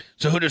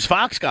 So who does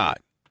Fox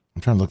got?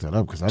 I'm trying to look that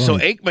up because I don't. So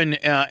Aikman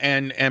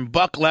and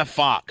Buck left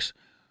Fox.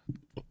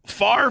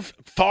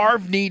 Favre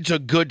needs a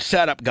good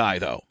setup guy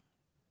though.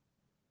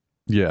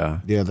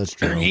 Yeah, that's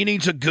true. He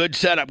needs a good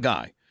setup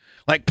guy.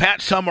 Like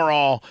Pat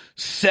Summerall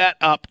set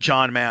up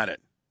John Madden.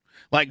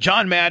 Like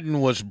John Madden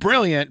was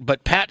brilliant,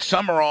 but Pat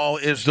Summerall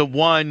is the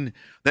one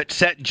that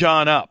set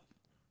John up.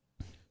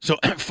 So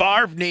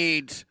Favre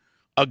needs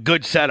a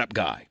good setup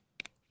guy.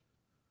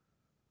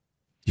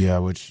 Yeah,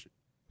 which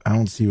I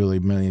don't see really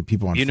many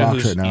people on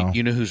Fox right now.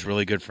 You know who's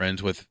really good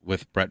friends with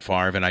Brett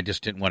Favre, and I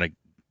just didn't want to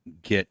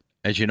get,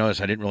 as you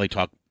notice, I didn't really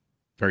talk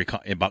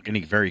about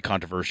any very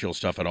controversial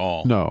stuff at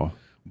all. No.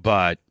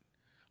 But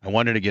I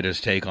wanted to get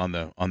his take on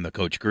the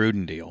Coach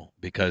Gruden deal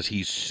because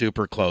he's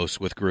super close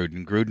with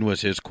Gruden. Gruden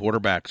was his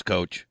quarterback's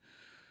coach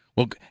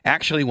Well,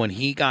 actually, when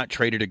he got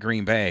traded to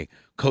Green Bay,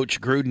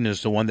 Coach Gruden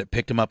is the one that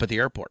picked him up at the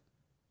airport.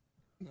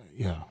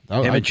 Yeah.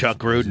 Him and Chuck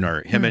Gruden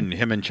are him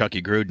and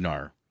Chucky Gruden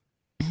are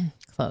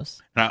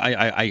Close. And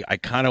I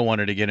kind of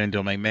wanted to get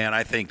into my man.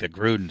 I think that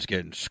Gruden's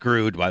getting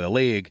screwed by the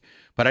league,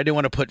 but I didn't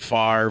want to put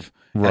Favre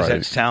as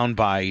that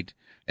soundbite,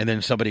 and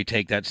then somebody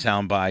take that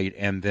soundbite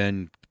and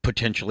then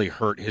potentially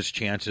hurt his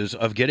chances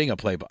of getting a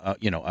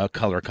a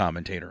color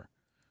commentator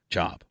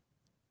job.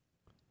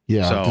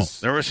 Yeah.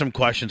 So there were some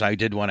questions I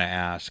did want to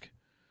ask,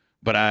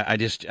 but I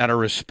just, out of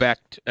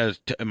respect, as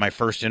to my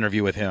first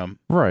interview with him,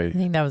 Right. I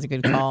think that was a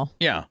good call.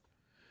 yeah.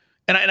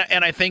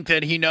 And I think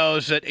that he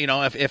knows that,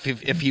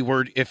 if he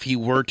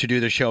were to do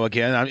the show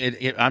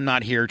again, I'm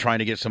not here trying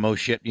to get some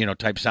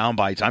type sound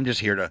bites. I'm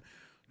just here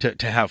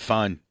to have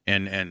fun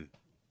and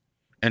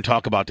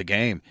talk about the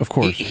game. Of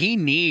course,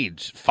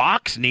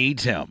 Fox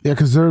needs him. Yeah,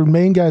 because their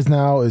main guys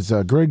now is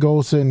Greg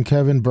Olson,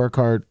 Kevin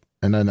Burkhardt,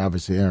 and then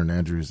obviously Aaron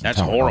Andrews.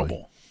 That's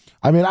horrible.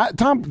 I mean,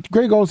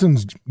 Greg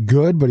Olson's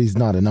good, but he's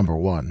not a number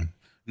one.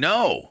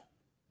 No,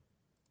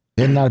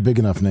 and not a big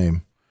enough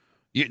name.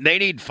 They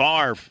need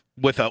Favre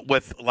with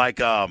Mike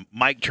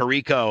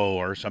Tirico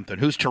or something.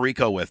 Who's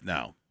Tirico with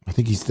now? I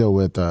think he's still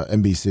with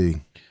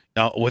NBC.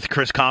 With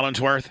Chris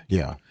Collinsworth?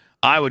 Yeah.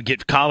 I would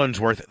get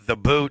Collinsworth the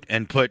boot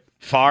and put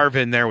Favre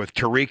in there with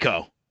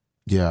Tirico.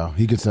 Yeah,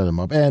 he could set him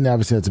up. And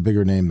obviously that's a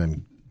bigger name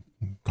than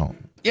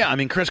Colin. Yeah, I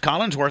mean, Chris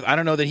Collinsworth, I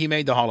don't know that he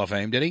made the Hall of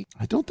Fame, did he?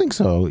 I don't think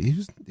so. He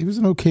was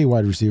an okay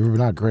wide receiver, but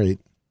not great.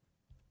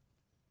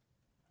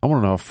 I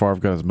want to know if Favre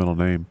got his middle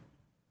name.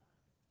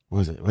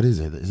 What is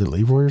it? Is it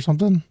Leroy or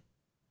something?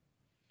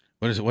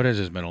 What is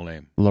his middle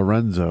name?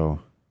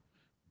 Lorenzo.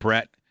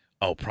 Brett.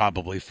 Oh,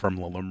 probably from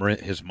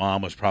his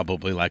mom was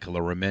probably like a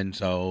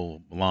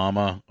Lorenzo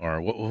Lama, or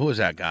who was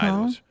that guy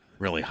that was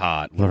really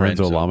hot?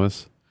 Lorenzo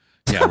Lamas.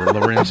 Yeah,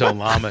 Lorenzo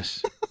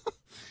Lamas.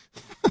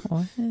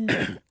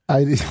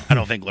 I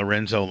don't think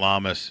Lorenzo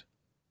Lamas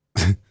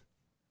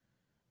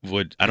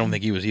would. I don't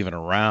think he was even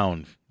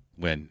around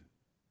when.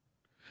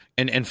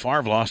 And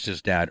Favre lost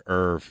his dad,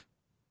 Irv.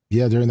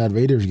 Yeah, during that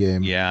Raiders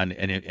game. Yeah,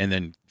 and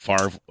then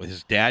Favre,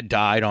 his dad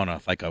died on a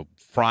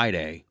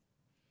Friday.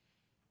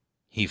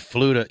 He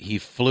flew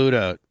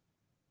to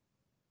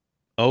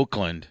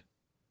Oakland.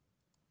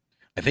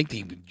 I think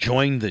he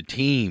joined the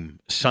team.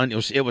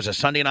 It was a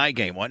Sunday night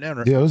game, wasn't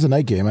it? Yeah, it was a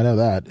night game. I know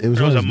that. It was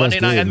a Monday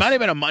night. It might have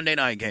been a Monday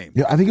night game.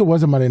 Yeah, I think it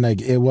was a Monday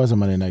night. It was a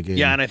Monday night game.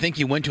 Yeah, and I think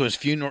he went to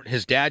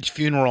his dad's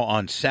funeral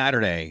on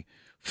Saturday,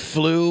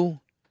 flew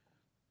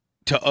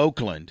to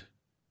Oakland,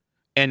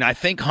 and I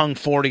think hung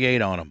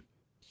 48 on him.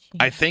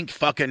 I think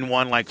fucking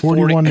won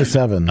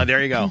 41-7. Oh,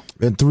 there you go.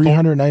 And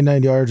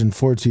 399 yards and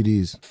 4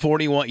 TDs.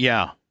 41,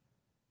 yeah.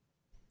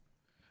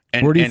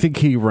 And, where do you think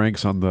he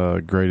ranks on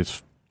the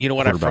greatest? You know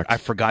what? I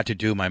forgot to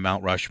do my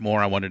Mount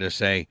Rushmore. I wanted to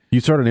say. You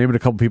started naming a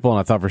couple people, and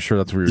I thought for sure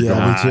that's where you're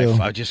going. Me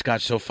too. I just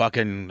got so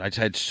fucking. I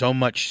had so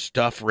much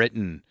stuff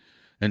written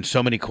and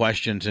so many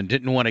questions, and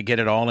didn't want to get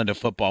it all into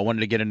football. I wanted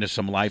to get into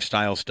some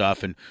lifestyle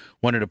stuff, and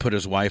wanted to put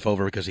his wife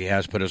over because he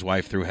has put his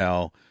wife through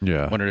hell.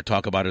 Yeah. Wanted to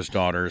talk about his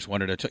daughters.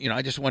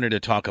 I just wanted to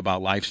talk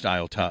about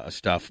lifestyle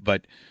stuff.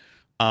 But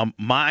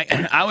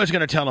I was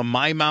going to tell him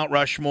my Mount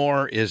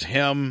Rushmore is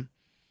him.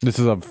 This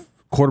is of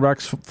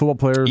quarterbacks, football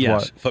players.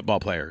 Yes, what? football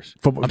players.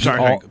 I'm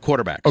sorry,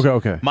 quarterbacks.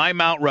 Okay. My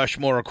Mount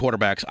Rushmore of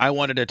quarterbacks. I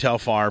wanted to tell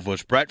Favre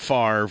was Brett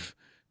Favre,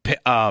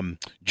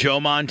 Joe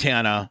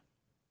Montana,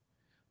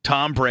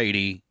 Tom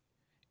Brady,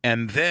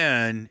 and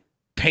then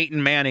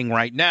Peyton Manning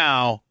right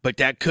now, but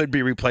that could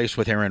be replaced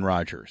with Aaron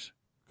Rodgers.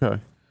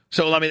 Okay.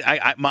 So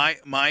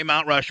my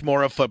Mount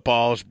Rushmore of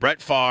football is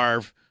Brett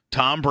Favre,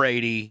 Tom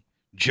Brady,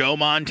 Joe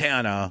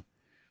Montana,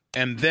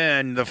 and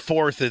then the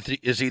fourth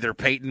is either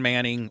Peyton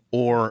Manning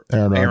or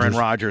Aaron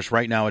Rodgers.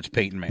 Right now it's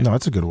Peyton Manning. No,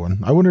 that's a good one.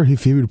 I wonder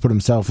if he would put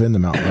himself in the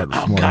Mount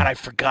Rushmore. Oh, God, I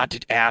forgot to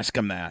ask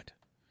him that.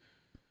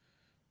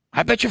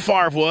 I bet you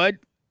Favre would.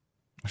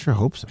 I sure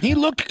hope so. He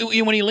looked,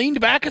 when he leaned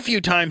back a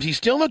few times, he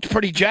still looked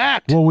pretty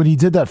jacked. Well, when he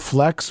did that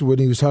flex, when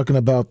he was talking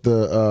about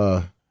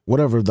the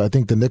I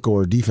think the nickel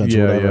or defense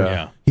or whatever,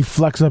 yeah. He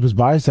flexed up his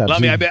biceps.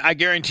 I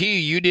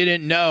guarantee you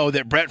didn't know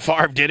that Brett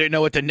Favre didn't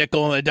know what the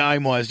nickel and the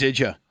dime was, did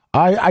you?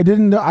 I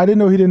didn't know. I didn't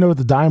know he didn't know what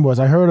the dime was.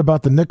 I heard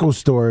about the nickel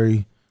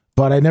story,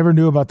 but I never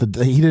knew about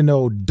he didn't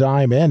know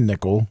dime and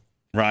nickel.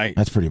 Right.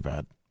 That's pretty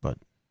bad. But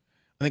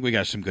I think we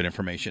got some good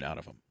information out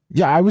of him.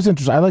 Yeah, I was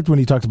interested. I liked when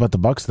he talked about the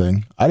Bucks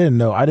thing. I didn't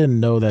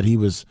know that he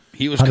was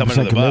coming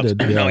to the committed.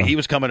 Bucks. Yeah. No, he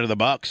was coming to the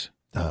Bucks.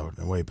 That would have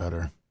been way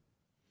better.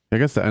 I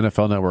guess the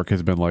NFL Network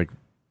has been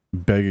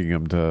begging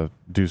him to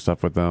do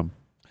stuff with them.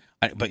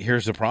 But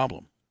here's the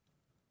problem: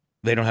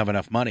 they don't have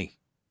enough money.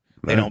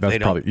 They don't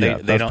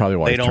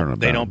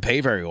pay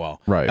very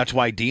well. Right. That's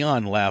why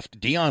Dion left.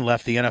 Dion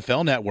left the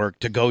NFL Network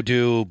to go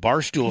do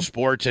Barstool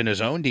Sports in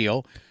his own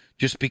deal,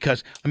 just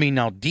because. I mean,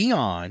 now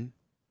Dion,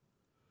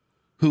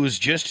 who is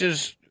just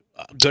as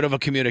good of a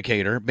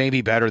communicator,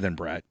 maybe better than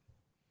Brett,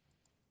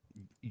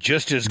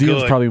 just as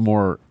Dion's good. Probably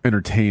more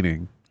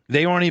entertaining.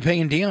 They were only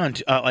paying Dion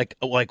like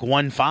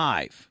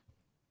 1.5.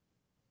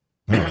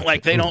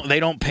 Like they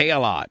don't pay a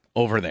lot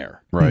over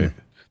there. Right.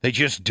 They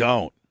just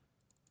don't.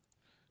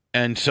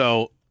 And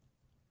so,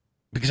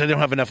 because they don't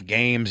have enough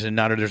games and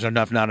there's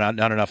not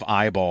enough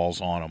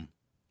eyeballs on them.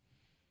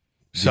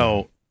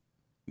 So,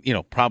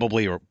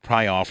 probably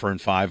offering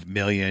 $5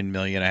 million, $1.5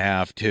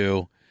 million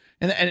too.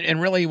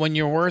 And really, when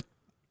you're worth,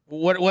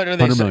 what are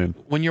they saying?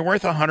 When you're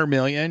worth $100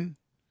 million,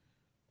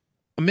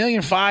 $1.5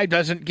 million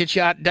doesn't get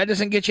you out. That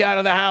doesn't get you out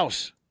of the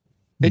house.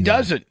 It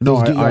doesn't. No,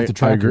 I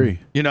agree.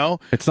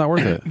 It's not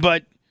worth it.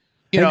 But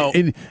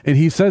and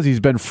he says he's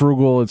been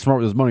frugal and smart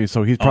with his money,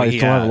 so he's probably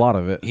still has a lot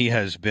of it. He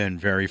has been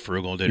very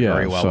frugal. Did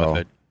very well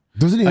with it.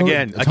 Doesn't he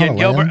again,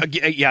 Gilbert?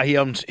 He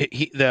owns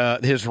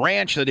his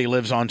ranch that he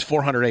lives on is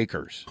 400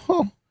 acres.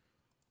 Huh.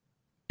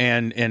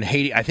 And in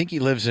Haiti, I think he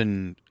lives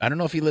in. I don't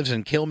know if he lives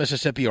in Kill,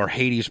 Mississippi, or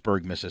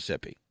Hattiesburg,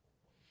 Mississippi.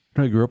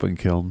 I grew up in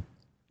Kill.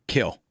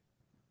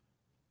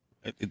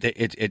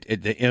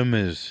 The M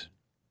is.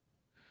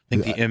 I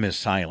think the M is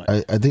silent.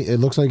 I think it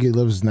looks like he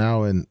lives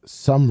now in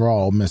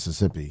Sumrall,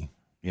 Mississippi.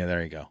 Yeah,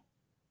 there you go.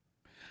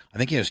 I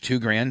think he has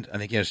 2 grand. I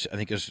think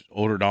his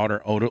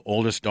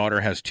oldest daughter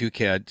has 2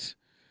 kids,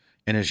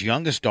 and his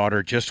youngest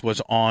daughter just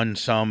was on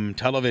some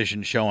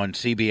television show on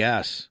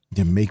CBS.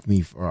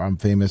 I'm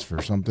famous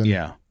for something.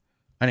 Yeah,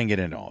 I didn't get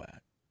into all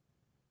that.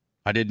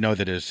 I did know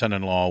that his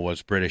son-in-law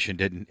was British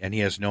and he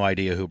has no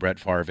idea who Brett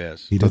Favre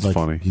is. That's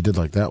funny. He did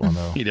like that one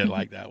though. He did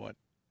like that one.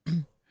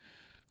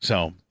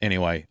 So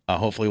anyway,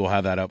 hopefully we'll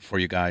have that up for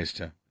you guys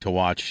to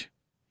watch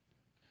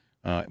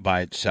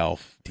by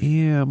itself.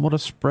 Damn, what a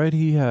spread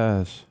he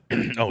has.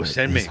 Send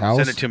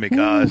it to me,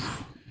 cuz.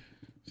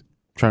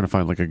 Trying to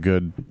find like a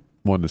good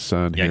one to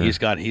send. Yeah, here. he's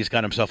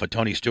got himself a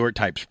Tony Stewart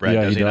type spread.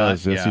 Yeah, does he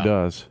does. Not? Yes, he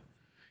does.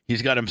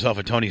 He's got himself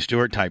a Tony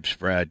Stewart type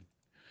spread.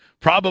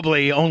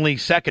 Probably only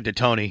second to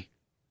Tony.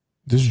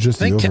 This is just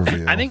the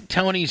overview. I think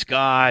Tony's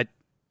got,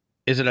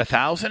 is it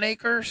 1,000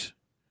 acres?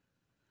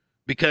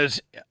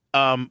 Because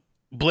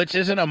Blitz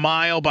isn't a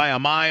mile by a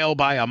mile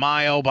by a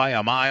mile by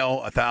a mile,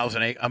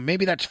 1,000 acres.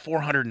 Maybe that's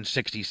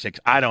 466.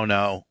 I don't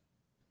know.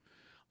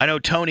 I know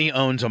Tony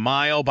owns a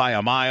mile by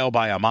a mile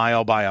by a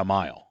mile by a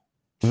mile.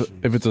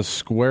 If it's a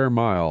square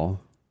mile,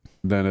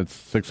 then it's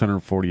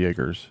 640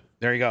 acres.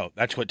 There you go.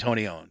 That's what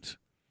Tony owns.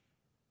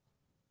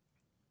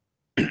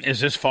 Is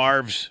this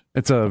Favre's?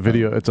 It's a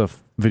video. It's a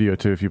video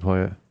too. If you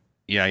play it.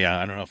 Yeah.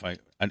 I don't know if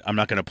I'm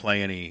not going to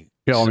play any.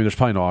 Yeah, I mean, there's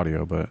probably no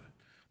audio, but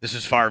this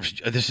is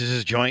Favre's. This is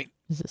his joint.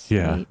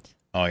 Yeah.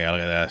 Oh yeah,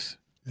 look at this.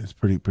 It's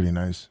pretty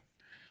nice.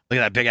 Look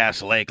at that big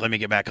ass lake. Let me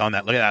get back on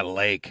that. Look at that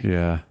lake.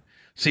 Yeah.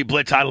 See,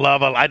 Blitz,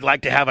 I'd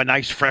like to have a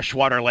nice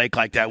freshwater lake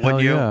like that.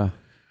 Wouldn't you? Yeah.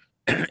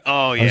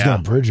 Oh yeah. He's got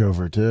a bridge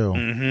over too.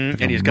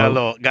 Mm-hmm. And he's got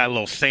a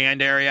little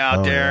sand area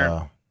out there.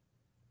 Yeah.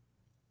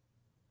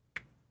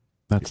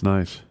 That's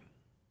nice.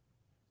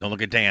 Don't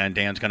look at Dan.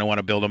 Dan's going to want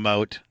to build a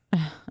moat.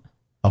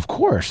 Of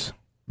course.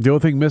 The only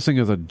thing missing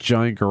is a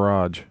giant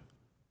garage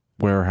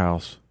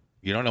warehouse.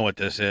 You don't know what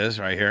this is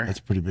right here. That's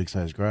a pretty big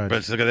size garage.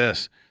 But look at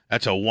this.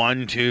 That's a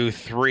 1, 2,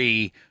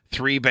 3,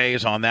 3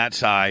 bays on that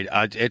side.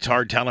 It's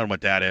hard telling what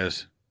that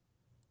is.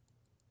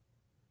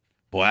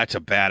 Boy, that's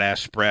a badass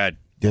spread.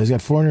 Yeah, he's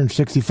got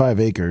 465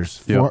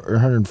 acres. Yep.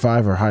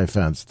 405 are high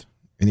fenced,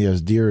 and he has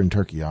deer and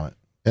turkey on it,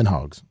 and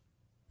hogs.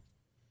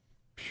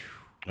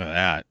 Look at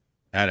that.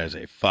 That is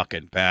a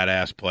fucking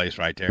badass place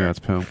right there. Yeah, that's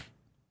pimp.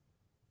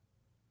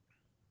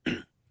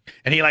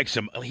 And he likes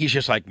to. He's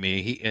just like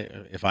me.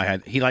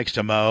 He likes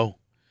to mow.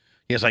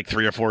 He has like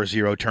 3 or 4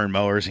 zero-turn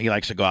mowers. He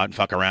likes to go out and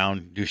fuck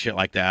around, do shit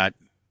like that,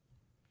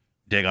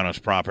 dig on his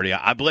property.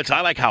 Blitz,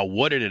 I like how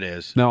wooded it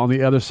is. Now, on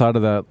the other side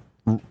of that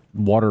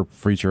water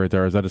feature right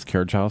there, is that his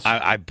carriage house?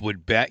 I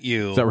would bet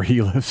you. Is that where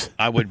he lives?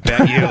 I would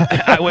bet you.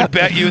 I would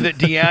bet you that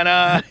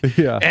Deanna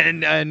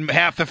and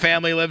half the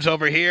family lives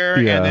over here,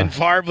 and then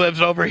Favre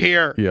lives over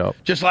here. Yeah,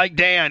 just like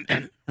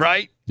Dan,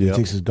 right? Yeah, he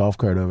takes his golf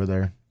cart over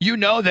there. You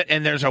know that,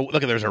 and there's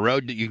a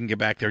road that you can get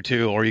back there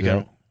too, or you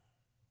can.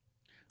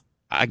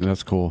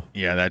 That's cool.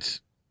 Yeah,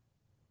 that's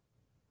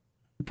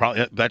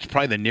probably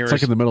the nearest.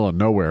 It's like in the middle of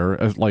nowhere.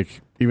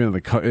 Like even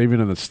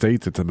in the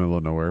States, it's in the middle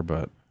of nowhere,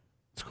 but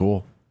it's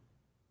cool.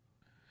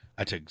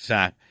 That's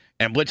exact.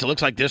 And Blitz, it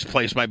looks like this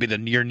place might be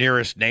your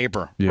nearest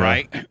neighbor,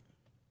 right?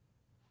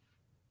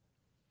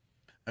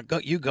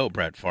 You go,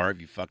 Brett Favre,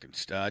 you fucking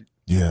stud.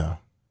 Yeah.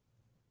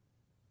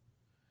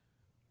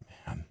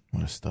 Man,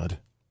 what a stud.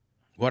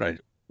 What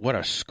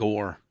a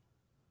score.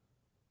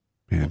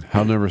 Man,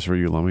 how nervous were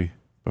you, Lummy,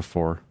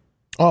 before?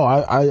 Oh,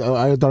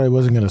 I thought I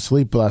wasn't going to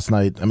sleep last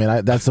night. I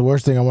mean, that's the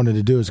worst thing I wanted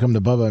to do is come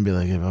to Bubba and be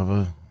like, hey,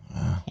 Bubba.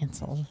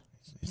 Canceled.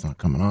 He's not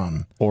coming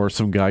on. Or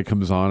some guy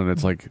comes on and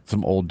it's like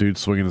some old dude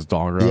swinging his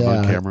dog around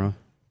on camera.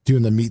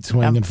 Doing the meat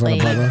swing in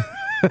front of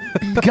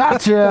Bubba.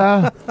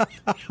 Gotcha.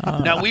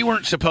 Now, we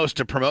weren't supposed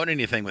to promote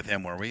anything with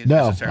him, were we?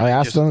 No, I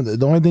asked him.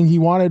 The only thing he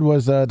wanted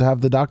was to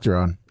have the doctor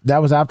on. That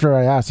was after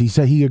I asked. He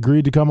said he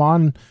agreed to come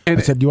on. And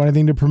I said, do you want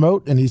anything to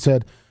promote? And he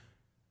said,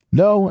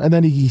 no. And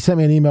then he sent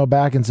me an email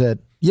back and said,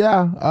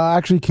 yeah,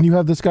 actually, can you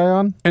have this guy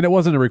on? And it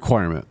wasn't a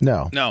requirement.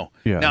 No.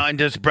 Yeah. Now, and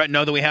does Brett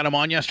know that we had him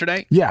on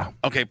yesterday? Yeah.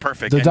 Okay,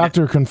 perfect. The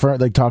doctor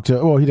confirmed, talked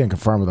to, well, he didn't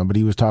confirm with him, but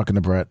he was talking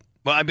to Brett.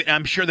 Well,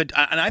 I'm sure that,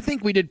 and I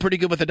think we did pretty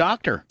good with the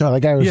doctor. No,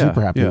 that guy was Yeah,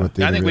 super happy yeah. with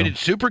the I think we interview. did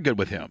super good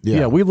with him.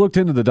 Yeah, we looked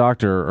into the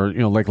doctor, or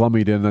like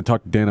Lummy did, and I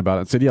talked to Dan about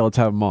it and said, yeah, let's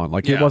have him on.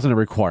 Like, it Yeah. wasn't a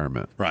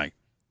requirement. Right.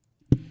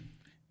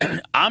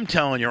 I'm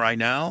telling you right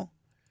now,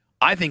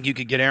 I think you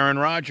could get Aaron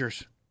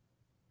Rodgers.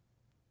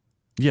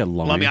 Yeah,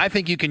 Lummy. Lummy, I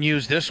think you can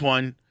use this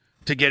one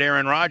to get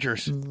Aaron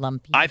Rodgers.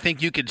 Lumpy. I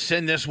think you could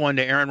send this one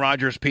to Aaron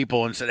Rodgers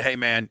people and said, hey,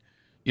 man,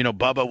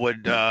 Bubba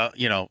would,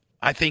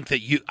 I think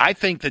that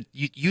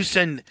you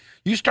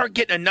start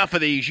getting enough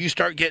of these. You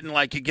start getting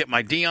you get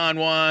my Dion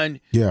one.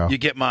 Yeah. You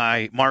get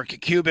my Mark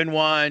Cuban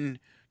one.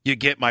 You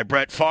get my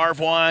Brett Favre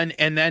one.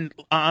 And then,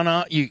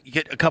 Anna, you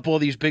get a couple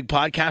of these big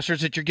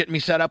podcasters that you're getting me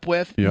set up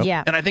with. Yep.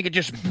 Yeah. And I think it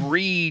just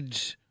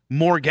breeds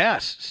more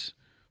guests,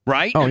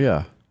 right? Oh,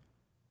 yeah.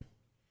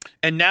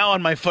 And now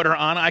on my footer,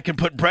 Anna, I can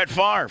put Brett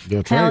Favre.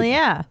 That's Hell right.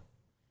 yeah.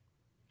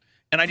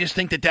 And I just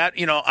think that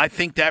I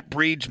think that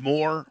breeds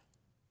more,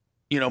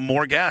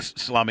 more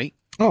guests, Lummy.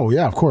 Oh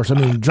yeah, of course. I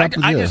mean,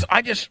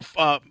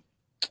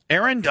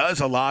 Aaron does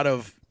a lot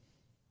of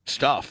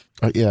stuff.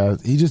 yeah,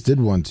 he just did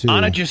one too.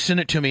 Anna just sent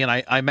it to me, and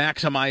I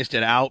maximized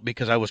it out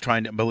because I was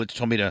trying to. But it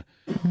told me to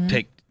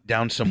take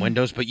down some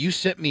windows. But you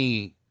sent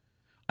me,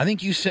 I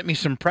think you sent me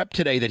some prep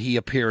today that he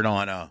appeared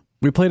on.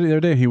 We played it the other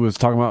day. He was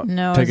talking about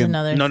No, it was taking.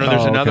 another. No, thing.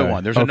 there's Oh, another okay.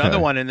 one. There's Okay. another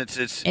one, and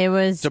it's It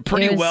was a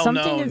pretty it was well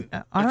something-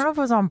 known. I don't know if it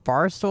was on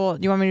Barstool.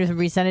 Do you want me to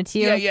resend it to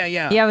you? Yeah.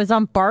 Yeah, it was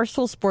on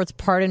Barstool Sports.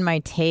 Pardon my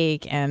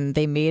take, and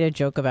they made a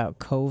joke about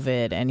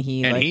COVID, and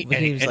he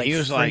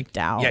was freaked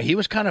out. Yeah, he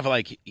was kind of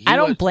like. I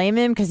don't blame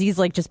him because he's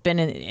just been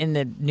in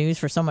the news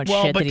for so much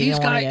shit but that he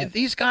didn't want to get.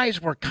 these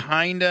guys were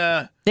kind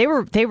of. They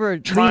were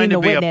trying leading to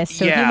the be a- witness,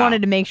 so yeah. he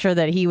wanted to make sure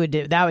that he would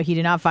do that. He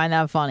did not find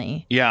that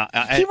funny. Yeah,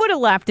 He would have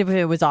laughed if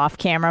it was off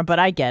camera, but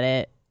I get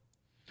it.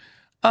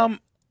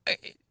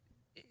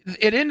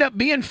 It ended up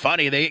being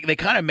funny. They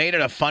kind of made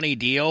it a funny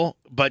deal,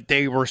 but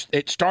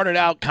it started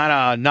out kind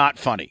of not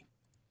funny.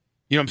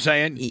 You know what I'm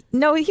saying?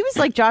 No, he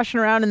was joshing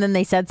around, and then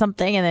they said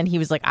something, and then he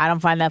was like, "I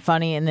don't find that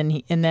funny," and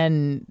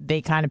then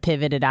they kind of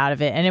pivoted out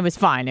of it, and it was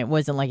fine. It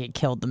wasn't like it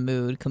killed the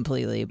mood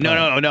completely.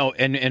 But... No.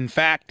 And in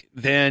fact,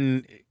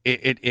 then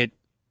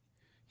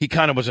he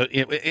kind of was it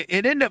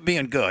ended up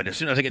being good. As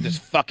soon as I get this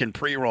fucking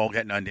pre-roll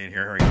getting undone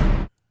here.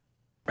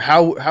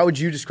 How would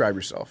you describe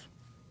yourself?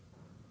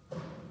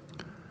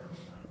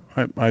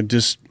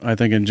 I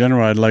think in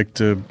general I'd like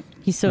to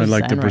He's so I'd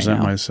like to zen right present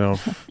now.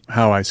 myself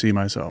how I see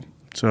myself.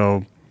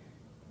 So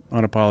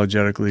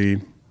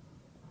unapologetically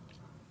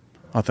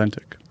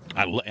authentic.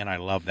 I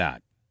love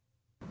that.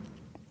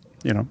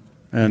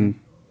 And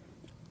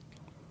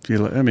if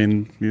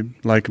you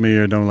like me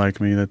or don't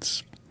like me,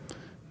 that's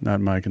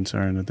not my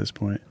concern at this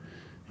point.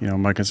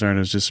 My concern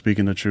is just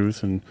speaking the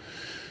truth and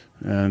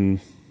and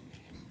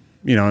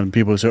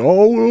people say,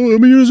 "Oh,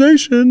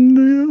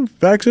 immunization,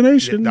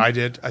 vaccination." I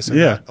did. I said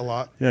that a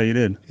lot. Yeah, you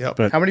did. Yep.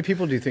 But How many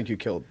people do you think you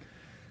killed?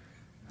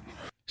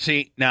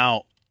 See,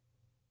 now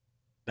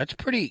that's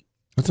pretty.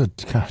 That's a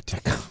God.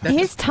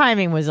 His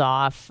timing was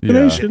off.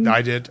 Yeah.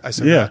 I did. I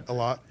said Yeah. that a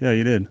lot. Yeah,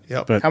 you did.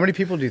 Yep. But How many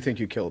people do you think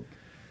you killed?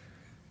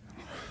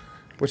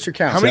 What's your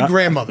count? How many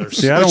grandmothers?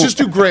 See, I Let's don't- just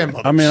do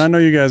grandmothers. I mean, I know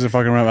you guys are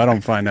fucking around. I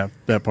don't find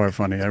that part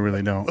funny. I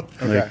really don't.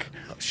 Okay.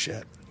 Oh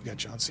shit, we got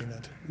John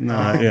Cena.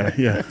 No, yeah.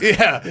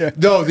 Yeah.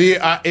 No,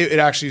 it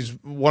actually is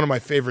one of my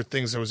favorite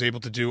things I was able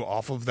to do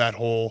off of that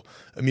whole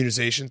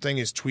immunization thing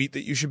is tweet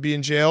that you should be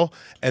in jail,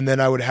 and then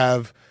I would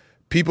have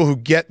people who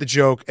get the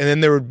joke, and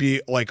then there would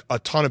be a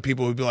ton of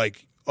people who'd be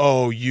like,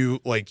 "Oh, you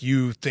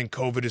think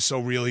COVID is so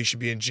real, he should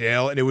be in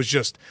jail," and it was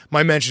just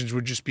my mentions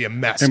would just be a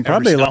mess. And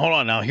probably Now, hold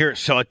on now. Here,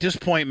 so at this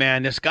point,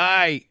 man, this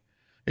guy,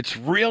 it's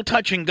real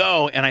touch and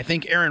go, and I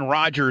think Aaron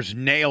Rodgers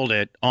nailed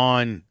it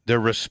on the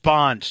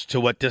response to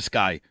what this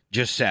guy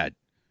just said.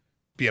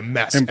 be a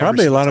mess. And every probably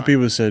a single lot of time.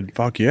 people said,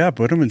 "Fuck yeah,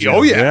 put him in jail."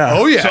 Oh yeah.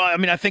 Oh yeah. So I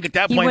mean, I think at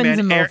that He point, wins man,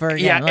 him over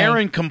again,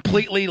 Aaron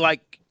completely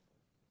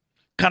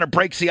kind of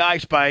breaks the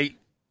ice by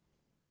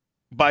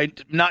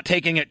not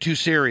taking it too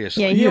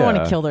seriously. Yeah, he didn't want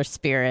to Yeah. kill their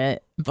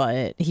spirit,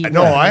 but he.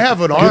 No, was. I have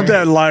an Get army.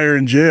 that liar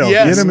in jail.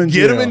 Yes, Get him in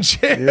jail. Get him in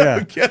jail. Yeah,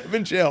 Get him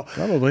in jail.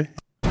 probably.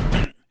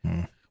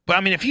 But I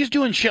mean, if he's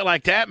doing shit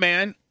like that,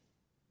 man,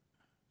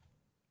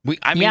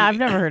 I've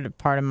never heard a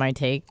part of my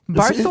take.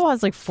 It's- Barstool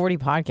has 40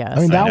 podcasts.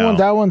 I mean, know.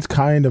 that one's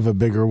kind of a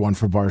bigger one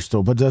for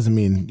Barstool, but doesn't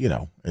mean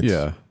Yeah.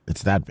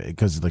 it's that big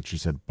because, like you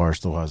said,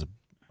 Barstool has a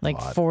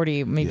lot.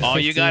 40, maybe. all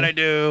you 50. got to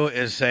do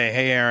is say,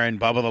 "Hey, Aaron,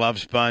 Bubba the Love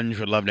Sponge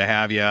would love to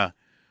have you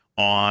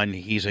on."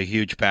 He's a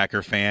huge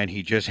Packer fan.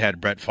 He just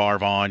had Brett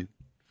Favre on,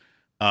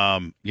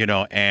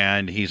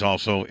 and he's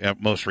also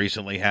most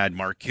recently had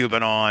Mark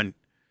Cuban on.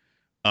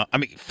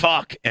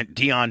 And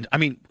Dion. I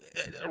mean,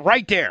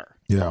 right there.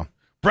 Yeah.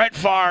 Brett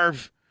Favre,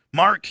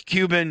 Mark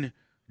Cuban,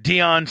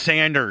 Deion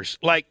Sanders.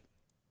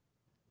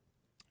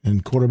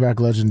 And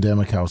quarterback legend Dan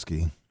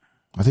Mikowski.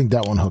 I think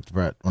that one hooked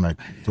Brett when I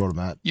told him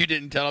that. You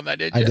didn't tell him that,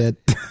 did you? I did.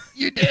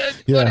 You did?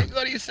 Yeah.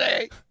 What do you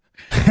say?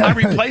 I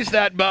replaced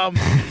that bum.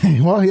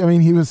 Well, I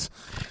mean, he was.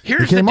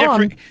 Here's He the came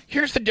on. difference.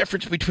 Here's the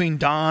difference between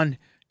Don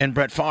and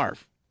Brett Favre.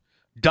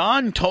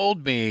 Don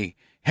told me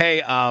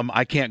hey,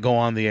 I can't go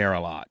on the air a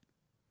lot.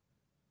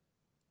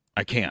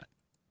 I can't.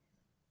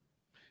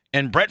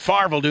 And Brett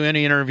Favre will do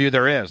any interview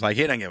there is. Like,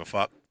 he doesn't give a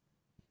fuck.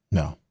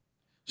 No.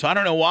 So I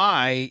don't know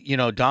why,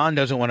 Don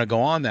doesn't want to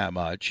go on that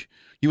much.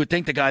 You would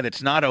think the guy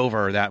that's not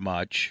over that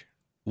much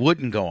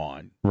wouldn't go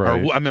on.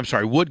 Right. Or, I'm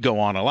sorry, would go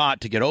on a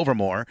lot to get over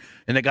more.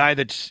 And the guy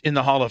that's in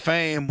the Hall of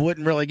Fame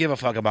wouldn't really give a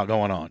fuck about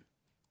going on.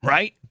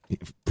 Right?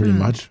 Pretty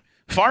much.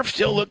 Favre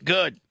still looked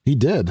good. He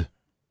did.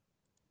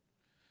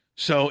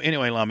 So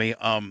anyway, Lummy,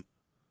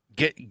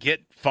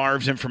 get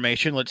Favre's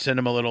information. Let's send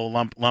him a little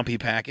lumpy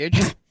package.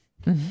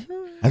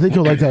 I think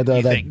he'll like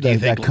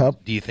that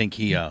cup. Do you think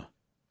he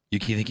you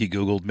think he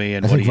Googled me?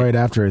 And I think right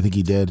after, I think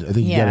he did. I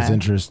think he got his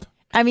interest.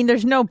 I mean,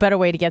 there's no better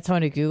way to get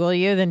someone to Google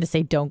you than to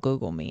say, "Don't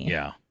Google me."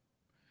 Yeah.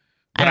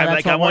 But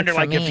I wonder,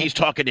 like, if he's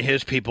talking to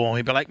his people,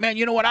 he'd be like, "Man,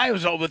 you know what? I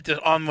was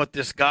on with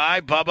this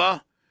guy,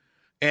 Bubba,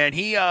 and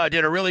he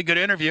did a really good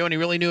interview, and he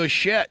really knew his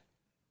shit."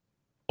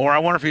 Or I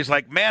wonder if he's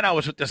like, "Man, I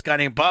was with this guy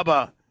named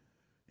Bubba,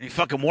 and he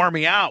fucking wore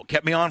me out,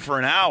 kept me on for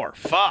an hour.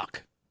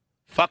 Fuck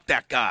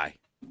that guy."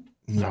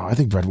 No, I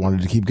think Brett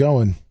wanted to keep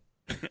going.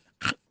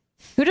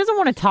 Who doesn't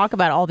want to talk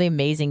about all the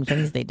amazing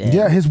things they did?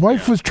 Yeah, his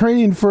wife was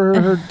training for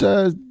her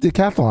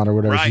decathlon or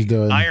whatever she's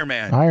doing.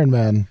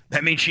 Ironman.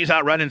 That means she's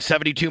out running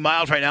 72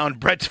 miles right now, and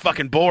Brett's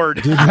fucking bored.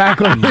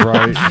 Exactly.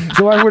 Right.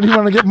 So why wouldn't he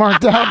want to get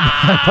marked out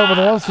by Bubba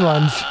the Love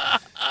Sponge?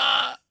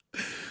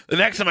 The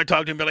next time I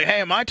talk to him, be like,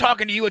 "Hey, am I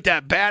talking to you at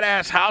that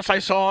badass house I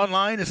saw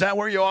online? Is that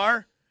where you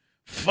are?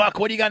 Fuck,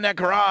 what do you got in that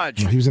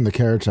garage?" He was in the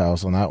carriage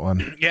house on that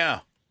one. Yeah.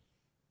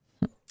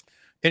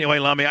 Anyway,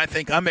 Lummy, I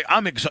think I'm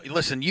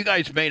listen, you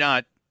guys may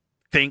not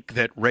think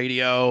that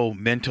radio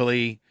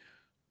mentally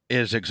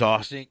is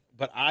exhausting,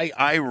 but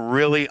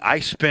I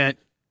spent.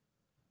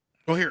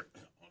 Oh, here.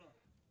 Hold on.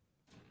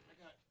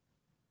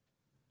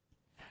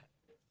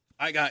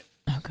 I got.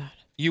 Oh God.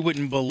 You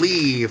wouldn't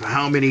believe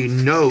how many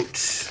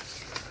notes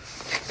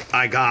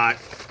I got.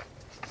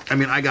 I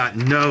mean, I got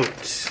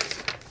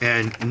notes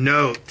and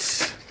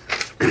notes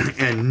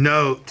and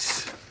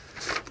notes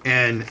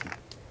and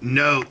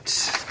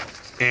notes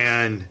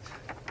and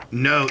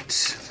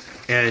notes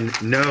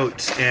and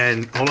notes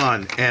and hold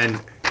on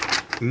and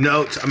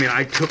notes. I mean,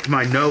 I took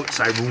my notes.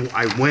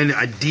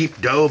 I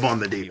deep dove on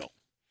the deal,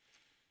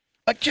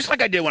 just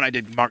like I did when I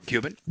did Mark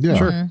Cuban. Yeah,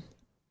 sure.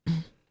 Mm-hmm.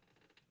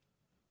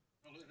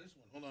 Oh, look at this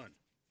one. Hold on.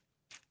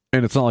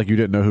 And it's not like you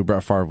didn't know who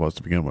Brett Favre was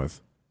to begin with.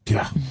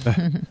 Yeah.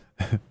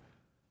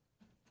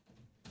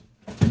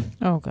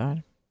 Oh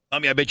God. I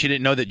mean, I bet you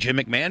didn't know that Jim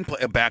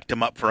McMahon backed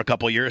him up for a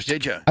couple of years,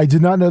 did you? I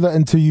did not know that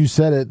until you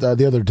said it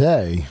the other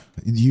day.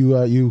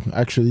 You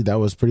actually, that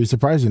was pretty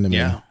surprising to me.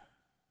 Yeah.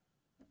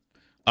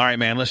 All right,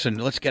 man, listen,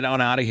 let's get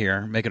on out of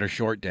here. Make it a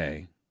short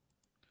day.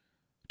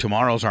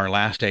 Tomorrow's our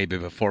last day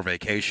before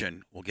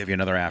vacation. We'll give you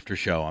another after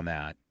show on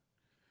that.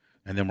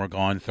 And then we're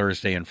gone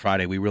Thursday and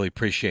Friday. We really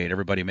appreciate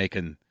everybody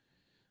making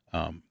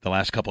the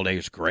last couple of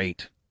days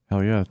great.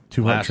 Hell yeah.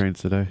 Two hype trains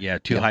today. Yeah,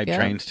 two hype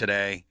trains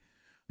today.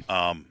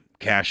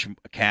 Cash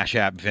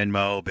App,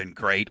 Venmo, been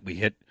great. We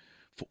hit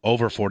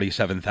over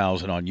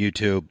 47,000 on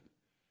YouTube.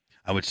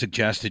 I would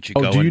suggest that you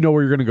go. Do you know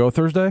where you're going to go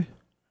Thursday?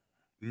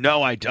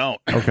 No, I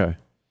don't. Okay.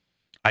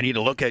 I need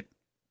to look at.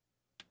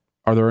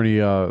 Are there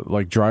any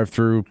like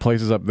drive-through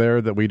places up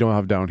there that we don't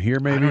have down here?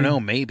 Maybe I don't know.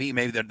 Maybe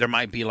there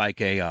might be like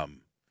a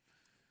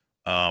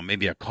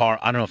maybe a car.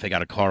 I don't know if they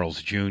got a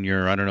Carl's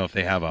Jr. I don't know if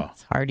they have a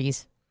It's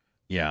Hardee's.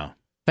 Yeah,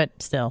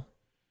 but still.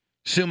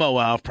 Sumo,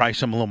 well, probably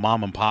some little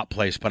mom and pop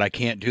place, but I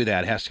can't do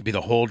that. It has to be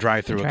the whole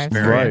drive-through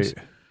experience.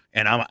 Right.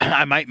 And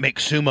I might make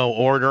Sumo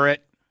order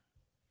it.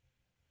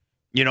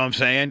 You know what I'm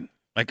saying?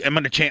 Like I'm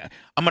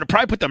gonna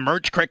probably put the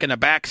merch crick in the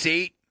back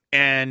seat,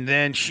 and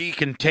then she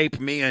can tape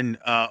me and.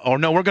 Or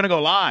no, we're gonna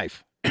go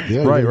live.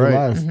 Yeah, right.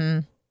 Live. Mm-hmm.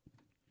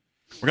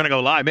 We're gonna go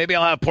live. Maybe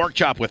I'll have pork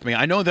chop with me.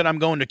 I know that I'm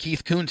going to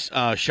Keith Kuhn's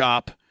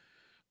shop.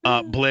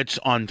 Blitz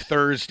on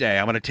Thursday.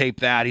 I'm going to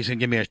tape that. He's going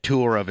to give me a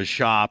tour of his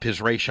shop, his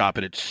race shop,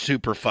 and it's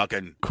super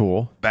fucking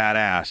cool,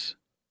 badass.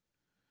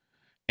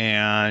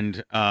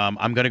 And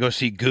I'm going to go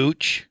see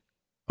Gooch.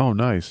 Oh,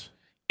 nice.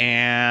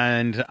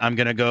 And I'm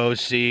going to go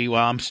see.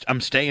 Well,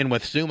 I'm staying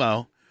with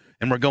Sumo,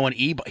 and we're going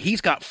He's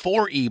got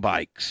 4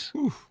 e-bikes,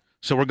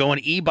 so we're going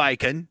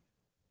e-biking.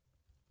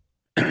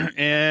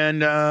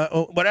 And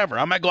whatever.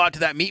 I might go out to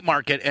that meat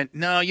market, and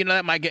no,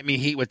 that might get me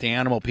heat with the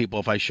animal people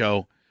if I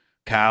show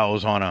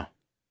cows on a.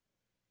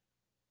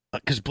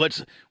 Because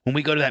Blitz, when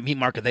we go to that meat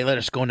market, they let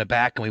us go in the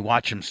back and we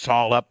watch them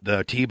saw up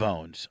the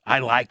T-bones. I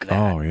like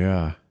that. Oh,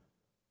 yeah.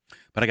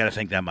 But I got to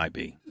think that might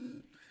be.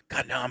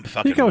 God, no, I'm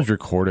fucking. You can always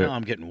record it. No,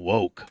 I'm getting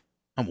woke.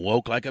 I'm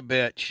woke like a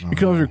bitch. You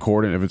can always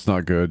record it. If it's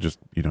not good, just,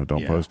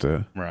 don't post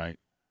it. Right.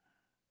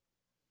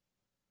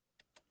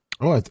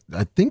 Oh,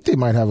 I think they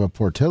might have a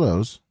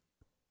Portillo's.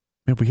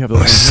 Yeah, we have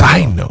a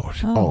side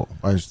note. Oh,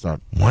 I just thought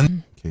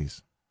one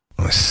case.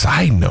 On a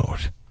side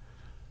note,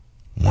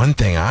 one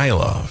thing I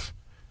love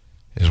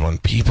is when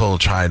people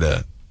try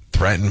to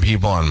threaten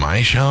people on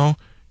my show,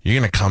 you're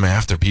going to come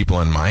after people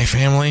in my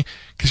family?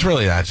 Because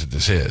really that's what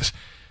this is.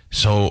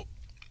 So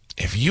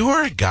if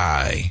you're a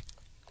guy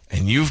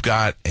and you've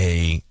got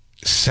a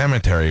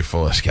cemetery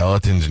full of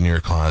skeletons in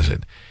your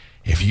closet,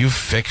 if you've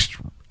fixed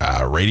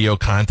radio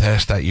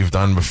contests that you've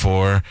done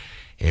before,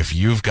 if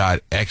you've got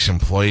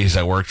ex-employees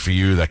that worked for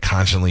you that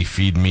constantly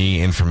feed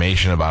me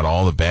information about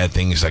all the bad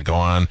things that go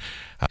on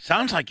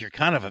Sounds like you're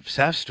kind of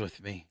obsessed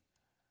with me.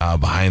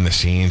 Behind the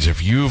scenes,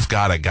 if you've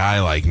got a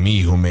guy like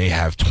me who may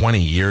have 20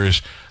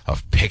 years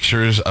of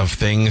pictures of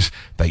things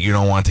that you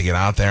don't want to get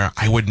out there,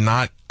 I would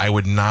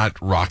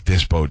not rock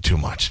this boat too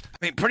much.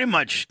 I mean, pretty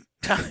much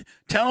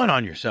telling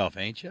on yourself,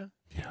 ain't you?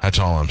 That's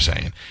all I'm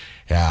saying.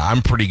 Yeah,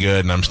 I'm pretty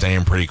good and I'm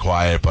staying pretty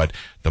quiet, but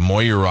the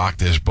more you rock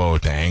this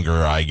boat, the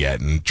angrier I get.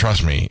 And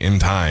trust me, in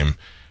time,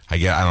 I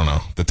don't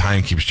know, the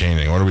time keeps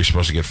changing. What are we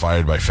supposed to get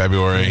fired by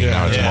February?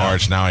 Now it's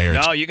March. Now I hear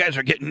No, you guys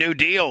are getting new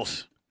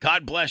deals.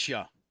 God bless you.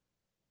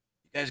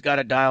 You guys got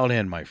it dialed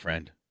in, my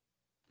friend.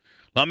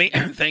 Let me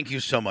thank you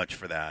so much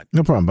for that.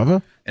 No problem,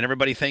 Bubba. And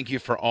everybody, thank you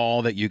for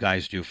all that you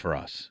guys do for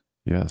us.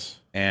 Yes.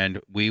 And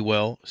we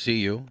will see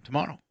you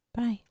tomorrow.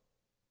 Bye.